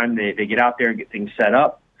from the time they get out there and get things set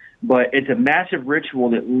up. But it's a massive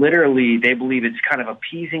ritual that literally they believe it's kind of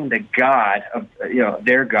appeasing the god of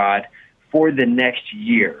their god for the next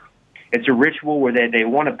year. It's a ritual where they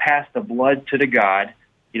want to pass the blood to the god,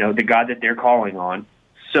 the god that they're calling on,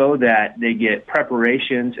 so that they get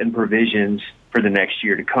preparations and provisions for the next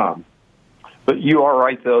year to come. But you are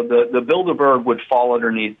right, though. The Bilderberg would fall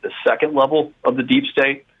underneath the second level of the deep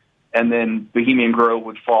state, and then Bohemian Grove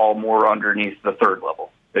would fall more underneath the third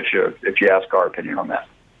level, if you ask our opinion on that.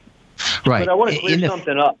 Right. But I want to clear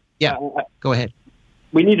something up. Yeah, go ahead.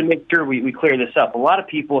 We need to make sure we clear this up. A lot of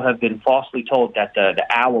people have been falsely told that the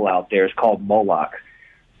owl out there is called Moloch.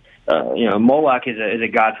 Moloch is a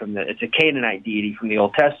god it's a Canaanite deity from the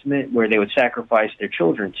Old Testament, where they would sacrifice their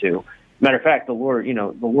children to. Matter of fact, the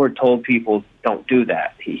Lord told people, don't do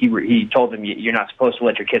that. He told them, you're not supposed to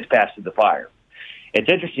let your kids pass through the fire. It's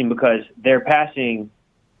interesting because they're passing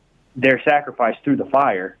their sacrifice through the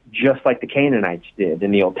fire, just like the Canaanites did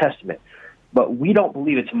in the Old Testament. But we don't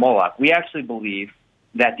believe it's Moloch. We actually believe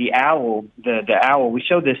that the owl, the owl, we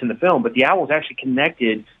showed this in the film, but the owl is actually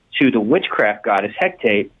connected to the witchcraft goddess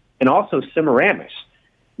Hecate and also Semiramis.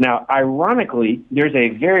 Now, ironically, there's a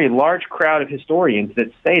very large crowd of historians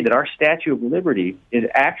that say that our Statue of Liberty is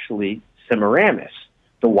actually Semiramis,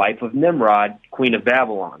 the wife of Nimrod, queen of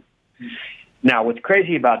Babylon. Now, what's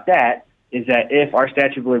crazy about that is that if our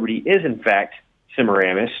Statue of Liberty is, in fact,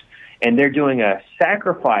 Semiramis, and they're doing a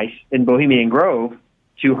sacrifice in Bohemian Grove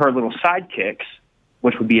to her little sidekicks,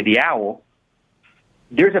 which would be the owl,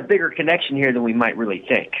 there's a bigger connection here than we might really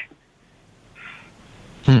think.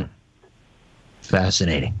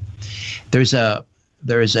 Fascinating. There's a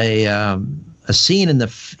scene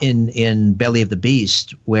in Belly of the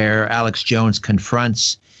Beast where Alex Jones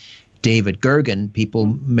confronts David Gergen. People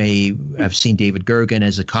may have seen David Gergen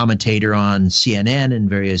as a commentator on CNN and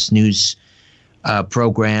various news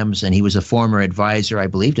programs, and he was a former advisor, I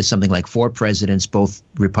believe, to something like 4 presidents, both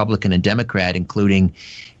Republican and Democrat, including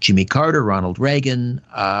Jimmy Carter, Ronald Reagan,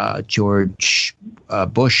 George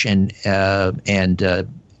Bush, and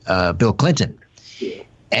Bill Clinton.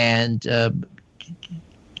 And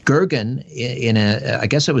Gergen, I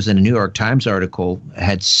guess it was in a New York Times article,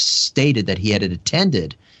 had stated that he had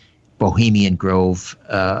attended Bohemian Grove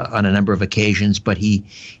on a number of occasions, but he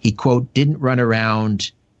quote, didn't run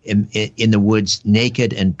around in the woods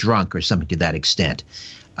naked and drunk or something to that extent.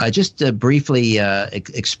 Just briefly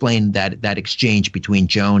explain that exchange between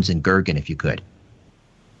Jones and Gergen, if you could.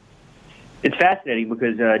 It's fascinating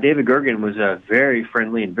because David Gergen was very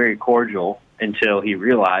friendly and very cordial until he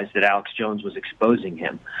realized that Alex Jones was exposing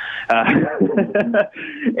him. And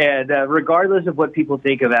regardless of what people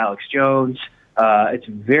think of Alex Jones, it's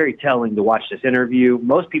very telling to watch this interview.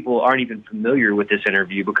 Most people aren't even familiar with this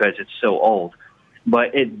interview because it's so old.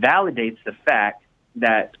 But it validates the fact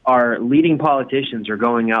that our leading politicians are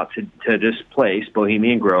going out to this place,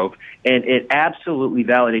 Bohemian Grove, and it absolutely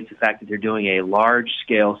validates the fact that they're doing a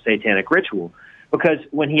large-scale satanic ritual. Because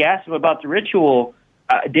when he asked him about the ritual,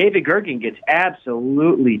 David Gergen gets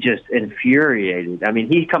absolutely just infuriated. I mean,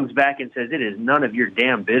 he comes back and says, "It is none of your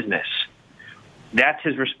damn business." That's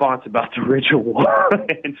his response about the ritual.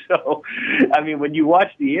 And so, I mean, when you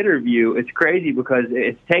watch the interview, it's crazy because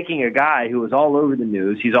it's taking a guy who was all over the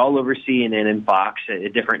news. He's all over CNN and Fox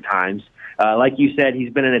at different times. Like you said,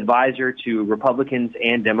 he's been an advisor to Republicans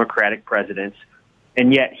and Democratic presidents,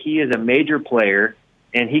 and yet he is a major player,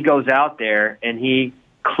 and he goes out there and he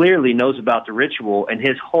clearly knows about the ritual, and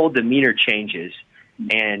his whole demeanor changes.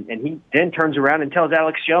 And he then turns around and tells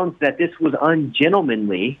Alex Jones that this was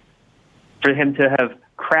ungentlemanly for him to have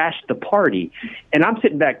crashed the party. And I'm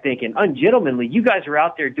sitting back thinking, ungentlemanly, you guys are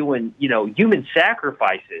out there doing, human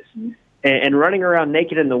sacrifices and running around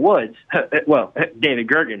naked in the woods. Well, David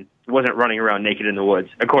Gergen wasn't running around naked in the woods,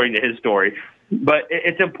 according to his story. But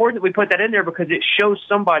it's important that we put that in there because it shows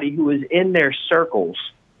somebody who is in their circles,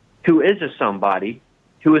 who is a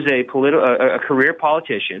career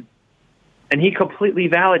politician, and he completely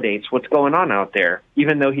validates what's going on out there,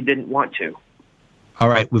 even though he didn't want to. All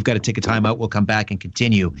right, we've got to take a time out. We'll come back and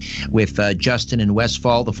continue with Justin and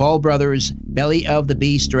Westfall, the Fall Brothers, Belly of the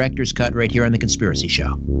Beast, Director's Cut, right here on The Conspiracy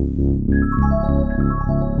Show.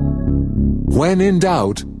 When in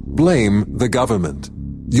doubt, blame the government.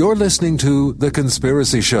 You're listening to The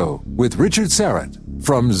Conspiracy Show with Richard Serrett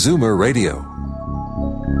from Zoomer Radio.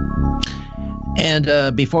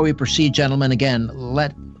 And before we proceed, gentlemen, again,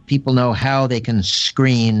 let people know how they can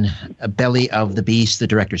screen Belly of the Beast, the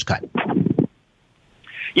Director's Cut.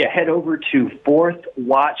 Yeah, head over to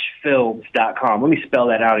fourthwatchfilms.com. Let me spell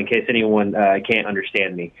that out in case anyone can't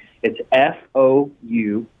understand me. It's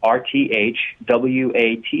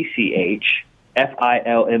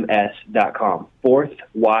FOURTHWATCHFILMS.com.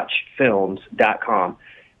 Fourthwatchfilms.com.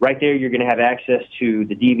 Right there, you're going to have access to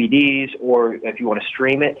the DVDs, or if you want to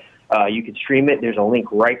stream it, you can stream it. There's a link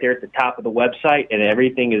right there at the top of the website, and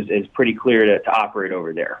everything is pretty clear to operate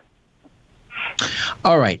over there.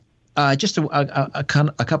 All right. Just a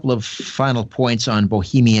couple of final points on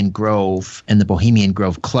Bohemian Grove and the Bohemian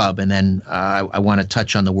Grove Club, and then I want to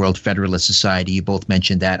touch on the World Federalist Society. You both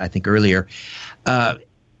mentioned that, I think, earlier.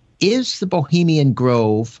 Is the Bohemian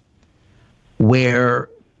Grove where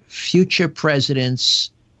future presidents,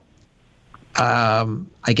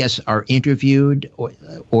 I guess, are interviewed,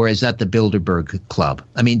 or is that the Bilderberg Club?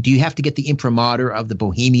 I mean, do you have to get the imprimatur of the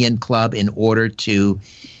Bohemian Club in order to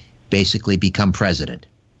basically become president?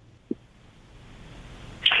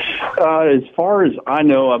 As far as I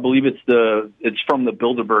know, I believe it's from the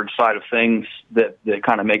Bilderberg side of things that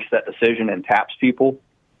kind of makes that decision and taps people.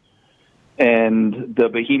 And the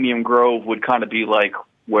Bohemian Grove would kind of be like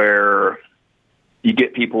where you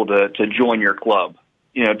get people to join your club,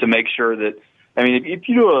 to make sure that, I mean, if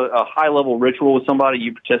you do a high level ritual with somebody,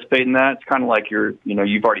 you participate in that. It's kind of like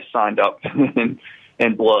you've already signed up and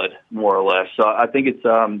and blood, more or less. So I think it's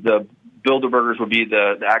the Bilderbergers would be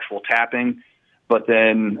the actual tapping, but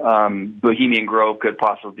then Bohemian Grove could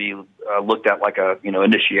possibly be looked at like a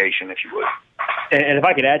initiation, if you would. And if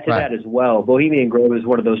I could add to that as well, Bohemian Grove is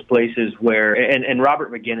one of those places where, and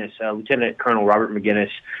Robert McGinnis, Lieutenant Colonel Robert McGinnis,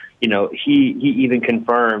 he even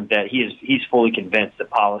confirmed that he's fully convinced that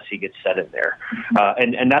policy gets set in there,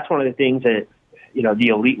 and that's one of the things that the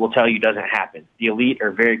elite will tell you doesn't happen. The elite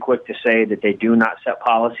are very quick to say that they do not set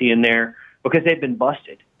policy in there because they've been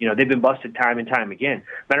busted. They've been busted time and time again.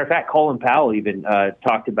 Matter of fact, Colin Powell even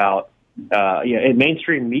talked about. And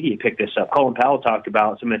mainstream media picked this up. Colin Powell talked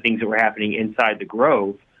about some of the things that were happening inside the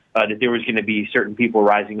Grove, that there was going to be certain people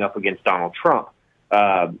rising up against Donald Trump.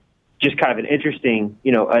 Just kind of an interesting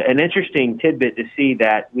tidbit to see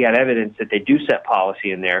that we have evidence that they do set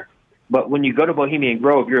policy in there. But when you go to Bohemian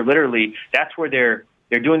Grove, that's where they're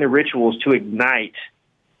doing the rituals to ignite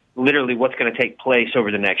literally what's going to take place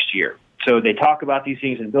over the next year. So they talk about these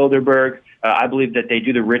things in Bilderberg. I believe that they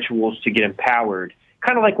do the rituals to get empowered.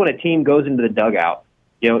 Kind of like when a team goes into the dugout.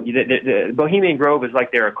 The Bohemian Grove is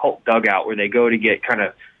like their occult dugout where they go to get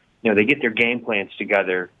they get their game plans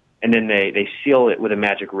together, and then they seal it with a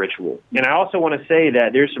magic ritual. And I also want to say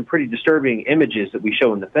that there's some pretty disturbing images that we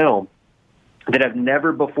show in the film that have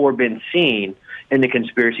never before been seen in the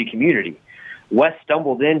conspiracy community. Wes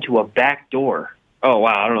stumbled into a back door. Oh,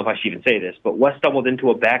 wow, I don't know if I should even say this, but Wes stumbled into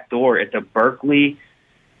a back door at the Berkeley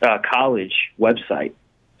College website.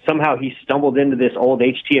 Somehow he stumbled into this old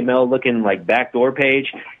HTML-looking like backdoor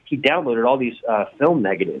page. He downloaded all these film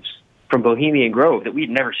negatives from Bohemian Grove that we'd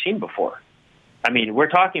never seen before. I mean, we're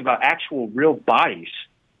talking about actual real bodies.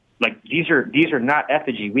 Like these are not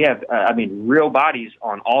effigy. We have real bodies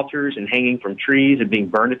on altars and hanging from trees and being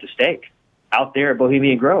burned at the stake out there at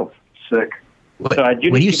Bohemian Grove. Sick. So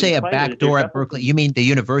when you say a back door at Berkeley, you mean the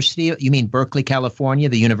university? You mean Berkeley, California,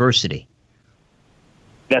 the university?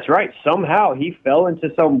 That's right. Somehow he fell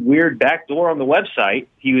into some weird back door on the website.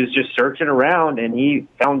 He was just searching around, and he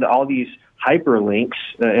found all these hyperlinks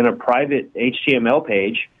in a private HTML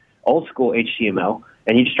page, old school HTML,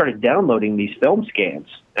 and he just started downloading these film scans.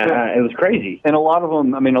 It was crazy. And a lot of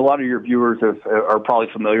them, a lot of your viewers are probably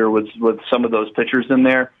familiar with some of those pictures in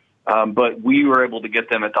there, but we were able to get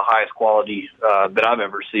them at the highest quality that I've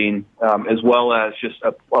ever seen, as well as just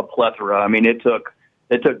a plethora.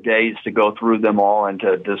 It took days to go through them all and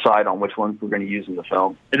to decide on which ones we're going to use in the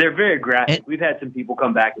film. And they're very graphic. We've had some people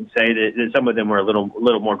come back and say that some of them were a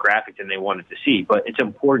little more graphic than they wanted to see. But it's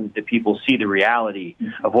important that people see the reality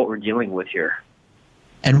of what we're dealing with here.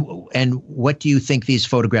 And what do you think these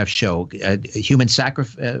photographs show? Human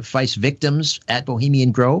sacrifice victims at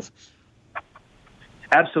Bohemian Grove?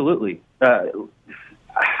 Absolutely.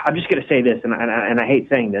 I'm just going to say this, and I hate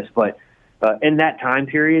saying this, but in that time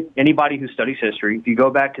period, anybody who studies history, if you go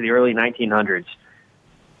back to the early 1900s,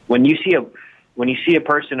 when you see a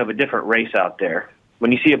person of a different race out there,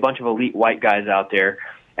 when you see a bunch of elite white guys out there,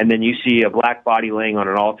 and then you see a black body laying on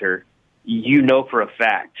an altar, you know for a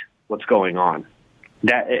fact what's going on.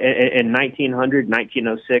 That in 1900,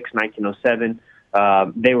 1906, 1907,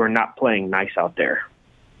 they were not playing nice out there.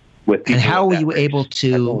 With people. And how were you able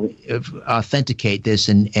to authenticate this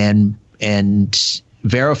and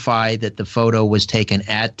verify that the photo was taken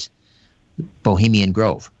at Bohemian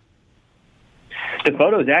Grove? The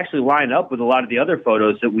photos actually line up with a lot of the other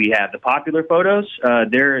photos that we have. The popular photos,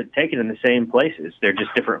 they're taken in the same places. They're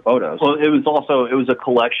just different photos. Well, it was a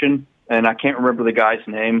collection, and I can't remember the guy's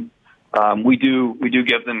name. We do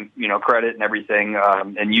give them credit and everything,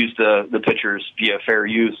 and use the pictures via fair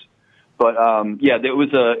use. But it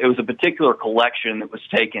was a particular collection that was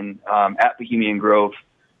taken at Bohemian Grove.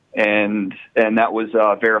 And that was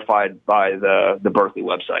verified by the Berkeley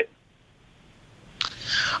website.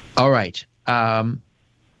 All right.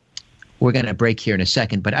 We're going to break here in a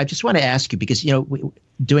second, but I just want to ask you, because,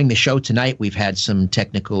 doing the show tonight, we've had some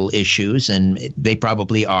technical issues, and they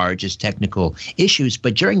probably are just technical issues.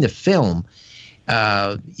 But during the film,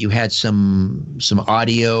 you had some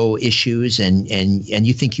audio issues, and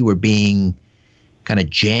you think you were being kind of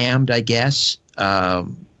jammed, I guess.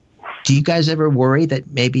 Do you guys ever worry that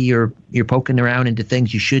maybe you're poking around into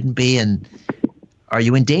things you shouldn't be, and are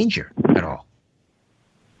you in danger at all?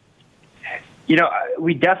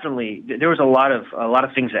 We definitely. There was a lot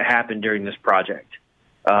of things that happened during this project.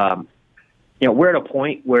 We're at a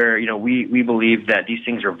point where we believe that these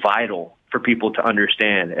things are vital for people to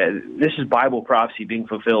understand. This is Bible prophecy being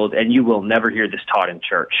fulfilled, and you will never hear this taught in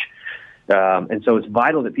church. And so it's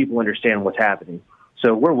vital that people understand what's happening.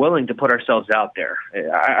 So we're willing to put ourselves out there.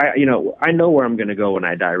 I know where I'm going to go when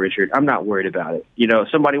I die, Richard. I'm not worried about it.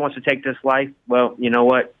 Somebody wants to take this life. Well, you know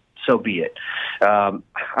what? so be it.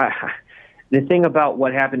 The thing about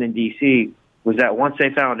what happened in D.C. was that once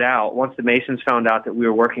the Masons found out that we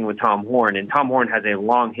were working with Tom Horn, and Tom Horn has a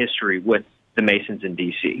long history with the Masons in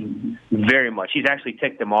D.C., very much. He's actually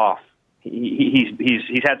ticked them off.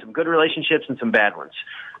 He's had some good relationships and some bad ones.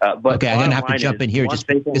 But okay, I'm going to have to jump in here.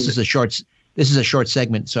 This is a short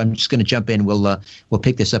segment, so I'm just going to jump in. We'll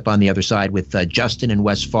pick this up on the other side with Justin in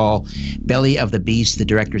Westfall, Belly of the Beast, the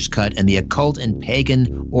Director's Cut, and the Occult and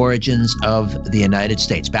Pagan Origins of the United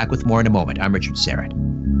States. Back with more in a moment. I'm Richard Serrett.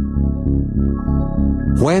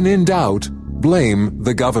 When in doubt, blame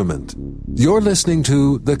the government. You're listening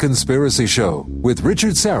to The Conspiracy Show with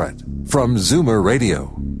Richard Serrett from Zoomer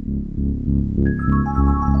Radio.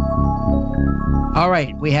 All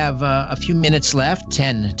right, we have a few minutes left,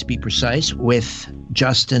 10 to be precise, with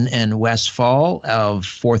Justin and Westfall of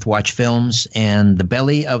Fourth Watch Films and The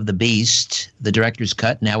Belly of the Beast, the Director's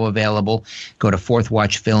Cut, now available. Go to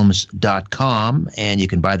fourthwatchfilms.com and you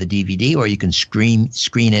can buy the DVD, or you can screen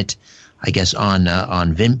it, I guess, on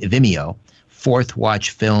Vimeo,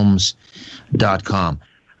 fourthwatchfilms.com.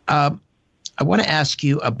 I want to ask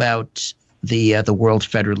you about the World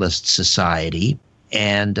Federalist Society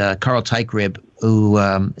and Carl Teichrieb, who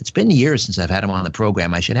it's been years since I've had him on the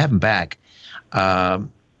program. I should have him back.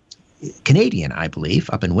 Canadian, I believe,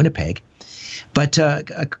 up in Winnipeg. But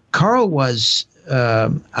Carl was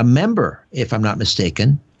a member, if I'm not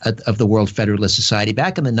mistaken, of the World Federalist Society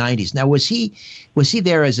back in the 90s. Now, was he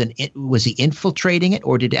there was he infiltrating it,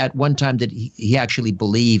 or did at one time did he actually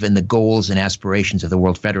believe in the goals and aspirations of the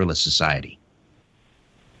World Federalist Society?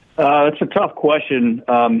 It's a tough question,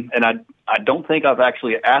 and I don't think I've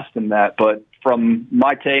actually asked him that, but from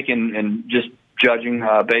my take and just judging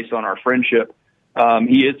based on our friendship,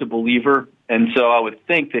 he is a believer, and so I would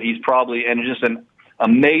think that he's probably, and just an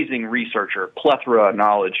amazing researcher, plethora of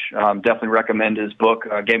knowledge. Definitely recommend his book,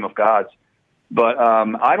 Game of Gods. But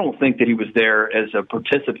I don't think that he was there as a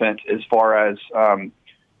participant as far as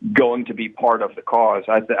going to be part of the cause.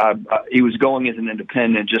 He was going as an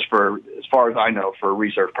independent, just for, as far as I know, for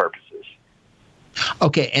research purposes.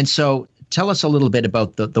 Okay, and so tell us a little bit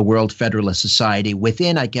about the World Federalist Society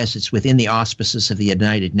within, I guess it's within the auspices of the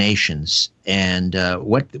United Nations, and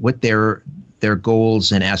what their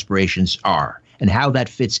goals and aspirations are, and how that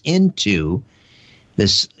fits into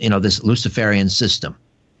this Luciferian system.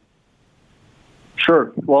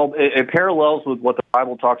 Sure. Well, it parallels with what the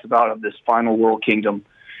Bible talks about of this final world kingdom,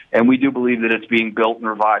 and we do believe that it's being built and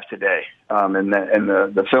revived today. And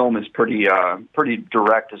the film is pretty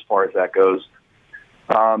direct as far as that goes.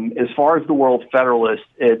 As far as the World Federalists,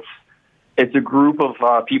 it's a group of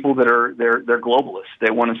people that they're globalists.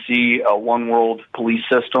 They want to see a one world police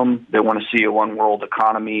system. They want to see a one world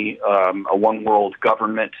economy, a one world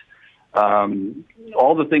government.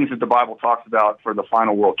 All the things that the Bible talks about for the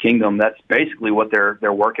final world kingdom. That's basically what they're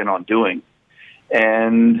working on doing.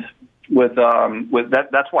 And with that,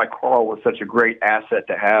 that's why Carl was such a great asset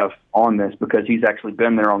to have on this, because he's actually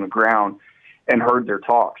been there on the ground and heard their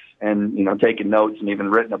talks and, taken notes and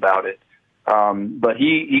even written about it. But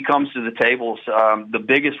he comes to the tables. The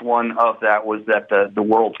biggest one of that was that the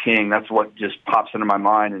world king, that's what just pops into my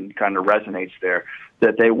mind and kind of resonates there,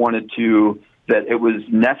 that they wanted that it was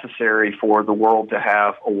necessary for the world to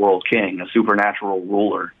have a world king, a supernatural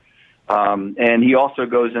ruler. And he also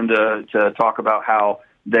goes into to talk about how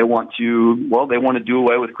they want to do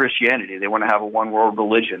away with Christianity. They want to have a one world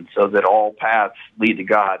religion so that all paths lead to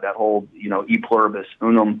God. That whole, e pluribus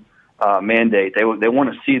unum mandate. They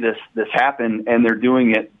want to see this happen, and they're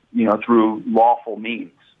doing it, through lawful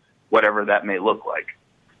means, whatever that may look like.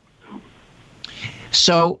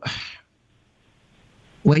 So,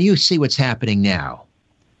 when you see what's happening now,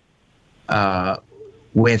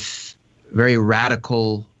 with very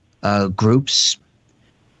radical groups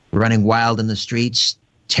running wild in the streets,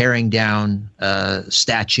 tearing down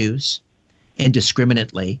statues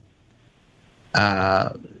indiscriminately.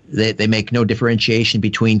 They make no differentiation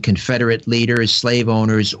between Confederate leaders, slave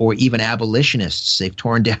owners, or even abolitionists. They've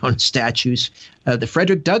torn down statues. The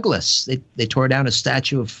Frederick Douglass, they tore down a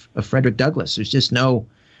statue of Frederick Douglass. There's just no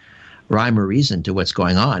rhyme or reason to what's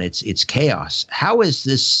going on. It's chaos. How is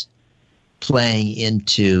this playing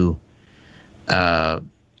into I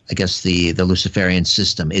guess the Luciferian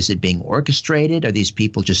system? Is it being orchestrated? Are these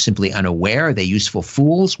people just simply unaware? Are they useful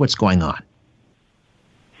fools? What's going on?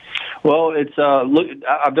 Well, it's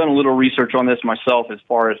I've done a little research on this myself as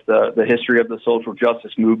far as the history of the social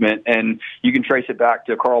justice movement, and you can trace it back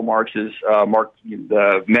to Karl Marx's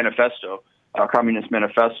the manifesto, Communist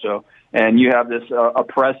Manifesto. And you have this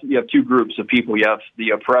you have two groups of people. You have the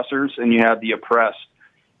oppressors and you have the oppressed.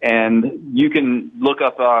 And you can look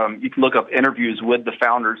up interviews with the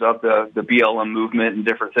founders of the BLM movement and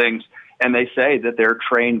different things, and they say that they're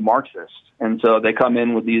trained Marxists. And so they come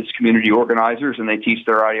in with these community organizers and they teach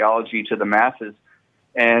their ideology to the masses.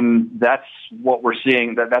 And that's what we're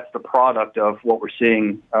seeing. That's the product of what we're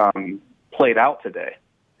seeing played out today.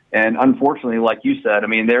 And unfortunately, like you said, I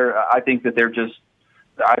mean, I think that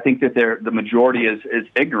the majority is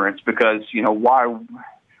ignorance, because, you know, why?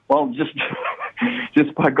 Well,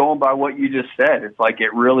 just by going by what you just said, it's like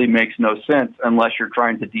it really makes no sense unless you're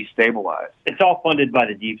trying to destabilize. It's all funded by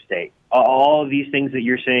the deep state. All of these things that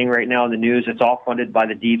you're seeing right now in the news, it's all funded by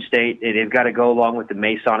the deep state. They've got to go along with the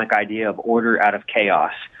Masonic idea of order out of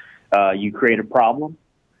chaos. You create a problem,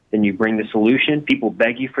 then you bring the solution. People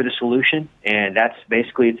beg you for the solution, and that's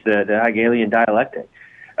basically, it's the Hegelian dialectic.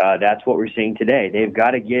 That's what we're seeing today. They've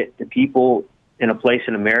got to get the people in a place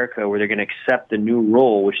in America where they're going to accept the new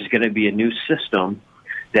role, which is going to be a new system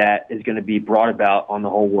that is going to be brought about on the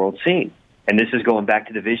whole world scene. And this is going back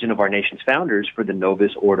to the vision of our nation's founders for the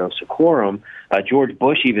Novus Ordo Seclorum. George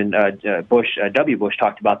Bush, W. Bush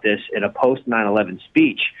talked about this in a post 9/11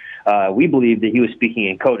 speech. We believe that he was speaking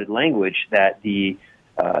in coded language, that the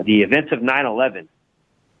events of 9/11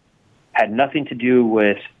 had nothing to do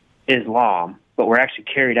with Islam, but were actually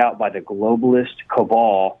carried out by the globalist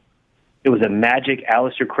cabal. It was a magic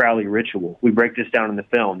Aleister Crowley ritual. We break this down in the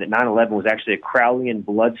film, that 9/11 was actually a Crowleyan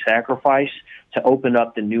blood sacrifice to open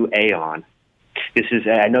up the new aeon.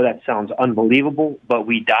 I know that sounds unbelievable, but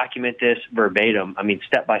we document this verbatim,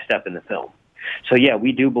 step by step in the film. So yeah,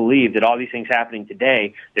 we do believe that all these things happening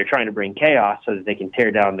today, they're trying to bring chaos so that they can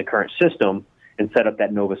tear down the current system and set up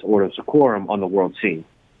that Novus Ordo Seclorum on the world scene.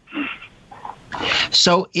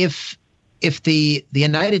 So if the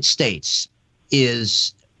United States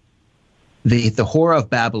is the whore of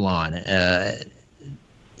Babylon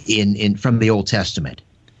from the Old Testament,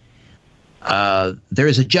 there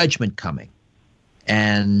is a judgment coming,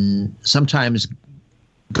 and sometimes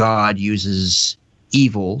God uses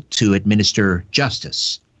evil to administer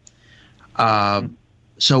justice.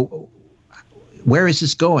 So where is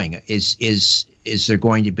this going? Is there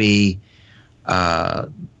going to be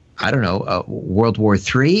World War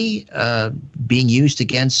III being used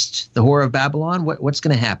against the whore of Babylon? What's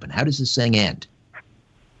going to happen? How does this thing end?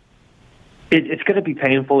 It's going to be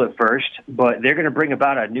painful at first, but they're going to bring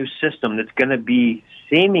about a new system that's going to be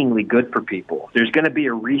seemingly good for people. There's going to be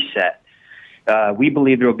a reset. We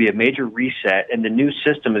believe there will be a major reset, and the new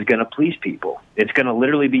system is going to please people. It's going to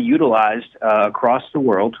literally be utilized across the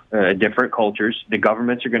world, different cultures. The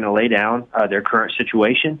governments are going to lay down their current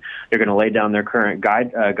situation. They're going to lay down their current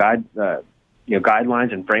guidelines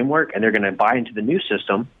and framework, and they're going to buy into the new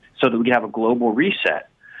system so that we can have a global reset.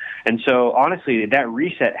 And so, honestly, that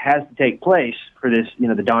reset has to take place for this,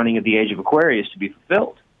 the dawning of the age of Aquarius to be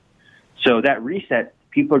fulfilled. So that reset,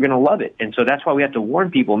 people are going to love it. And so that's why we have to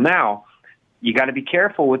warn people now. You got to be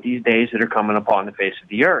careful with these days that are coming upon the face of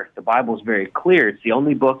the earth. The Bible is very clear. It's the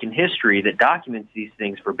only book in history that documents these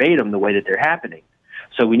things verbatim the way that they're happening.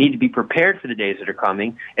 So we need to be prepared for the days that are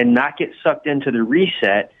coming and not get sucked into the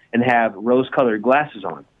reset and have rose-colored glasses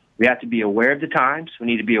on. We have to be aware of the times. We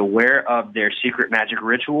need to be aware of their secret magic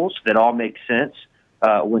rituals that all make sense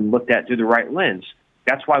when looked at through the right lens.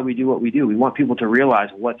 That's why we do what we do. We want people to realize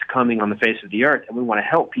what's coming on the face of the earth, and we want to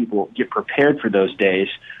help people get prepared for those days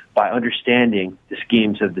by understanding the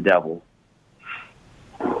schemes of the devil.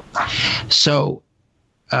 So,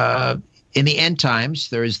 in the end times,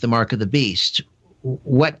 there is the mark of the beast.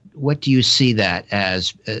 What do you see that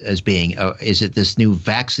as being? Is it this new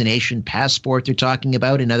vaccination passport they're talking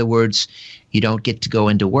about? In other words, you don't get to go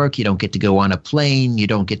into work, you don't get to go on a plane, you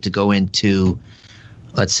don't get to go into,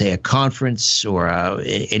 let's say, a conference or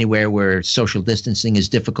anywhere where social distancing is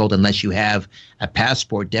difficult unless you have a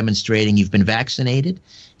passport demonstrating you've been vaccinated?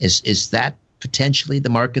 Is that potentially the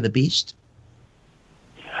mark of the beast?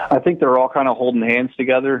 I think they're all kind of holding hands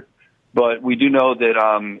together, but we do know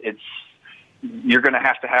that you're going to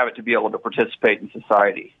have it to be able to participate in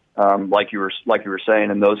society, like you were saying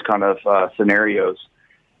in those kind of scenarios.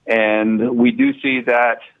 And we do see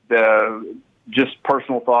that just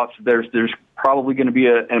personal thoughts. There's probably going to be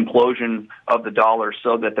an implosion of the dollar,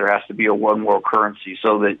 so that there has to be a one world currency,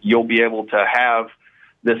 so that you'll be able to have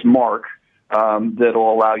this mark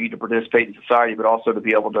that'll allow you to participate in society, but also to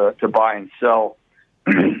be able to buy and sell.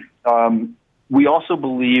 We also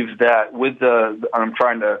believe that I'm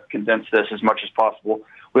trying to condense this as much as possible.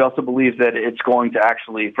 We also believe that it's going to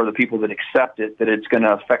actually, for the people that accept it, that it's going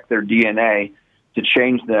to affect their DNA to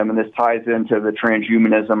change them. And this ties into the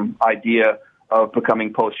transhumanism idea of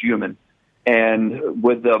becoming post-human. And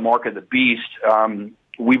with the mark of the beast,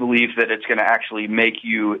 we believe that it's going to actually make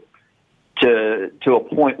you to a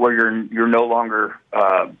point where you're no longer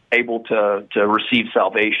able to receive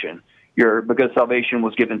salvation. Because salvation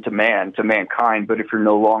was given to mankind, but if you're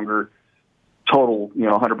no longer total,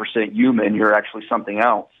 100% human, you're actually something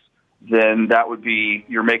else, then that would be,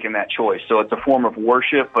 you're making that choice. So it's a form of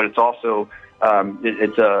worship, but it's also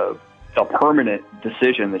it's a permanent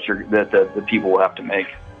decision that the people will have to make.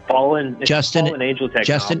 Fallen angel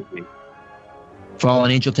technology.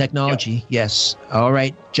 Fallen angel technology, yep. Yes. All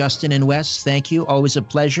right, Justin and Wes, thank you. Always a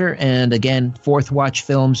pleasure. And again,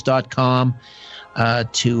 fourthwatchfilms.com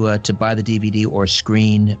to buy the DVD or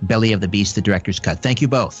screen Belly of the Beast, the director's cut. Thank you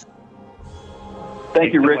both.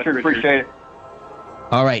 Thank you, Richard. Appreciate it.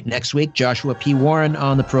 All right, next week, Joshua P. Warren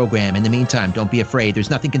on the program. In the meantime, don't be afraid. There's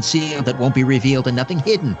nothing concealed that won't be revealed and nothing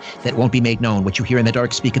hidden that won't be made known. What you hear in the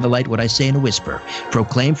dark, speak in the light. What I say in a whisper.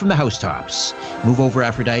 Proclaim from the housetops. Move over,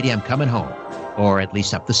 Aphrodite, I'm coming home. Or at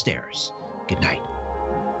least up the stairs. Good night.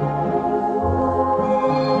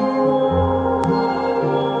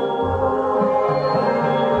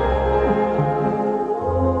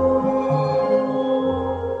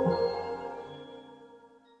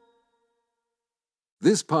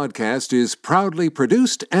 This podcast is proudly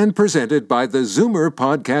produced and presented by the Zoomer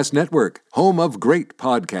Podcast Network, home of great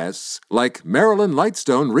podcasts like Marilyn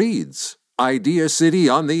Lightstone Reads, Idea City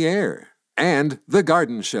on the Air, and The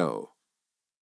Garden Show.